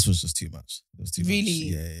this was just too much. It was too much.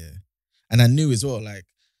 Really? Yeah. And I knew as well, like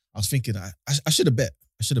I was thinking I should have bet.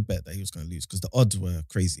 I should have bet that he was gonna lose because the odds were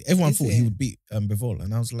crazy. Everyone thought he would beat Bivol,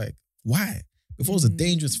 and I was like, why? Bivol's a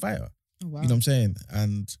dangerous fighter. Oh, wow. You know what I'm saying?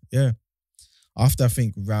 And yeah, after I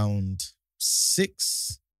think round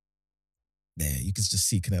 6, you could just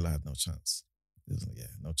see Canelo had no chance. Yeah,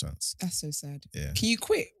 no chance. That's so sad. Yeah. Can you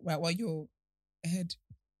quit while you're ahead?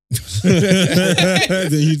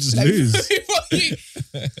 Then you just lose.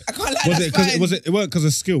 I can't lie. Was it weren't because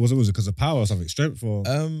of skill? Was it because of power or something? Strength or?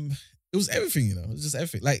 It was everything, you know. It was just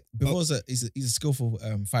everything. Like before, he's a skillful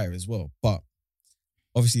fighter as well, but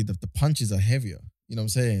obviously the punches are heavier. You know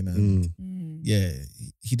what I'm saying? And yeah,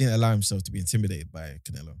 he didn't allow himself to be intimidated by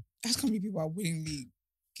Canelo. That's gonna be people are willingly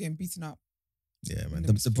getting beaten up. Yeah, man.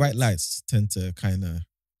 The bright lights tend to kind of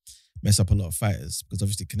mess up a lot of fighters because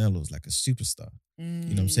obviously Canelo's like a superstar. You know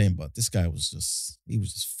what I'm saying? But this guy was just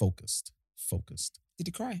focused. Did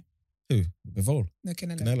he cry? Who? Bivol? No,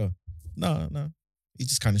 Canelo. Canelo. No. He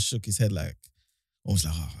just kind of shook his head like, almost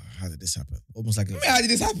like, oh, how did this happen? Almost like, how did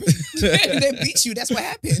this happen? They beat you. That's what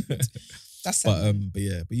happened. That's but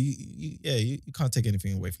you can't take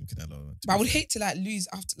anything away from Canelo. But I would hate to like lose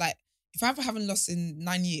after like if I ever haven't lost in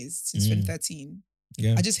 9 years since 2013.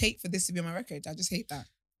 Yeah, I just hate for this to be on my record. I just hate that.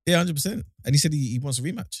 Yeah, 100%. And he said he wants a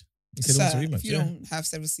rematch. He said he wants a rematch. If you don't have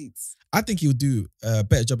 7 seats, I think he'll do a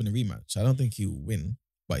better job in the rematch. I don't think he'll win,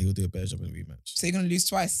 but he'll do a better job in the rematch. So you're gonna lose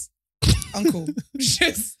twice, Uncle.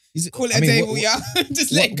 Just call it a day, yeah.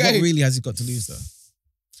 Just let it go. What really has he got to lose though?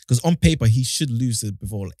 Because on paper he should lose to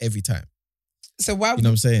Bivol every time. So why? You know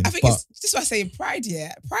what I'm saying? I think it's just why I say pride.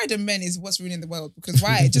 Yeah, pride in men is what's ruining the world. Because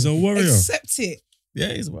why? Just a warrior. Accept it.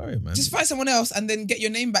 Yeah, he's a warrior, man. Just fight someone else and then get your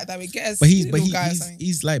name back that way. Get us. But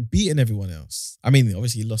he's like beating everyone else. I mean,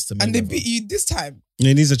 obviously he lost to Mayweather. And they beat you this time.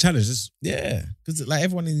 He needs a challenge. Yeah, because like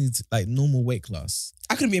everyone needs like normal weight class.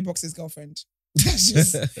 I couldn't be a boxer's girlfriend. That's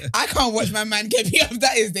just I can't watch my man get beat up.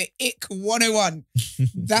 That is the ick 101.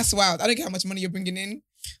 That's wild. I don't care how much money you're bringing in.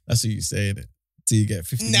 That's what you saying it. Till you get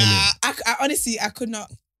 50 million. I honestly I could not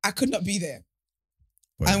be there.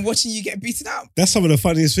 Right. And watching you get beaten up. That's some of the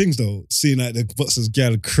funniest things though. Seeing like the boxers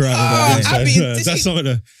gal cry. That's some of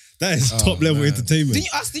the that is top level entertainment.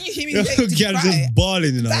 Didn't you hear me? Gal just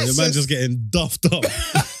bawling, you know. Your man just getting duffed up.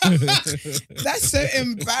 That's so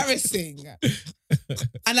embarrassing.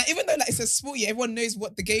 And like even though like it's a sport, yeah, everyone knows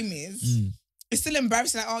what the game is. It's still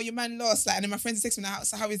embarrassing. Like, oh, your man lost. Like, and then my friends text me now.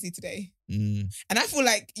 So how is he today? And I feel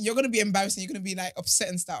like you're gonna be embarrassed and you're gonna be like upset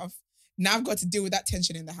and stuff. Now I've got to deal with that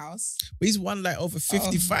tension in the house. But he's won like over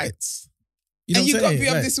 50 fights. You and you got to be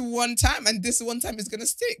up this one time, and this one time is gonna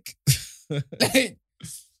stick. Like,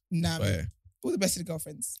 nah, man. All the best to the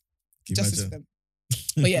girlfriends. Justice for them.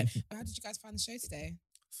 But yeah, how did you guys find the show today?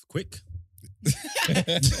 Quick. I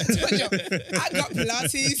got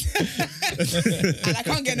Pilates and I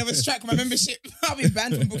can't get another strike with my membership. I'll be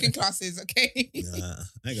banned from booking classes, okay? Nah,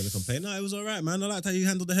 I ain't gonna complain. No, it was all right, man. I liked how you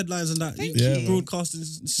handled the headlines and that. Thank you. Broadcasting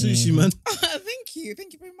sushi, man. Thank you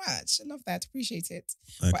very much. I love that. Appreciate it.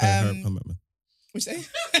 Okay, come back, man. What'd you say?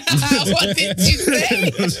 What did you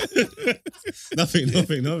say? Nothing.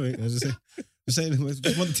 I was just saying, we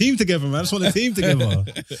just want the team together, man. I just want the team together.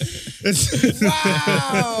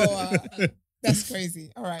 Wow. That's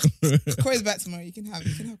crazy. All right. Koi's back tomorrow. You can have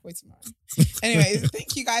Koi tomorrow. Anyways,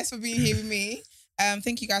 thank you guys for being here with me.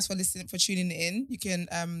 Thank you guys for listening, for tuning in. You can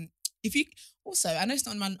if you also, I know it's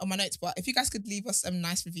not on my notes, but if you guys could leave us some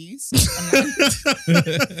nice reviews online,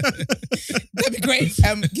 that'd be great.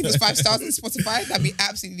 Give us 5 stars on Spotify. That'd be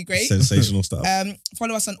absolutely great. Sensational stuff.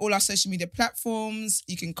 Follow us on all our social media platforms.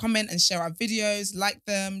 You can comment and share our videos, like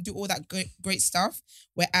them, do all that great stuff.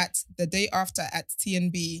 We're at The Day After at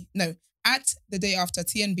TNB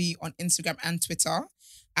on Instagram and Twitter.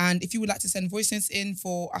 And if you would like to send voice notes in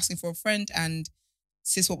for asking for a friend and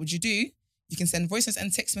sis, what would you do? You can send voice notes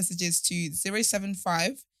and text messages to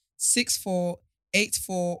 075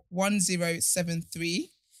 6484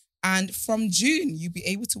 1073. And from June, you'll be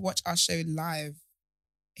able to watch our show live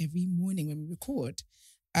every morning when we record.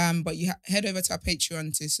 But you head over to our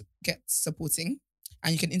Patreon to get supporting,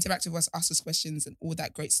 and you can interact with us, ask us questions and all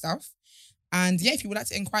that great stuff. And yeah, if you would like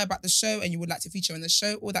to inquire about the show and you would like to feature on the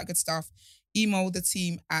show, all that good stuff, email the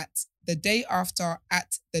team at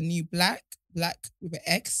thedayafter@thenewblack, black with an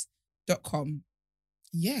X.com.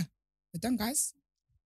 Yeah, we're done, guys.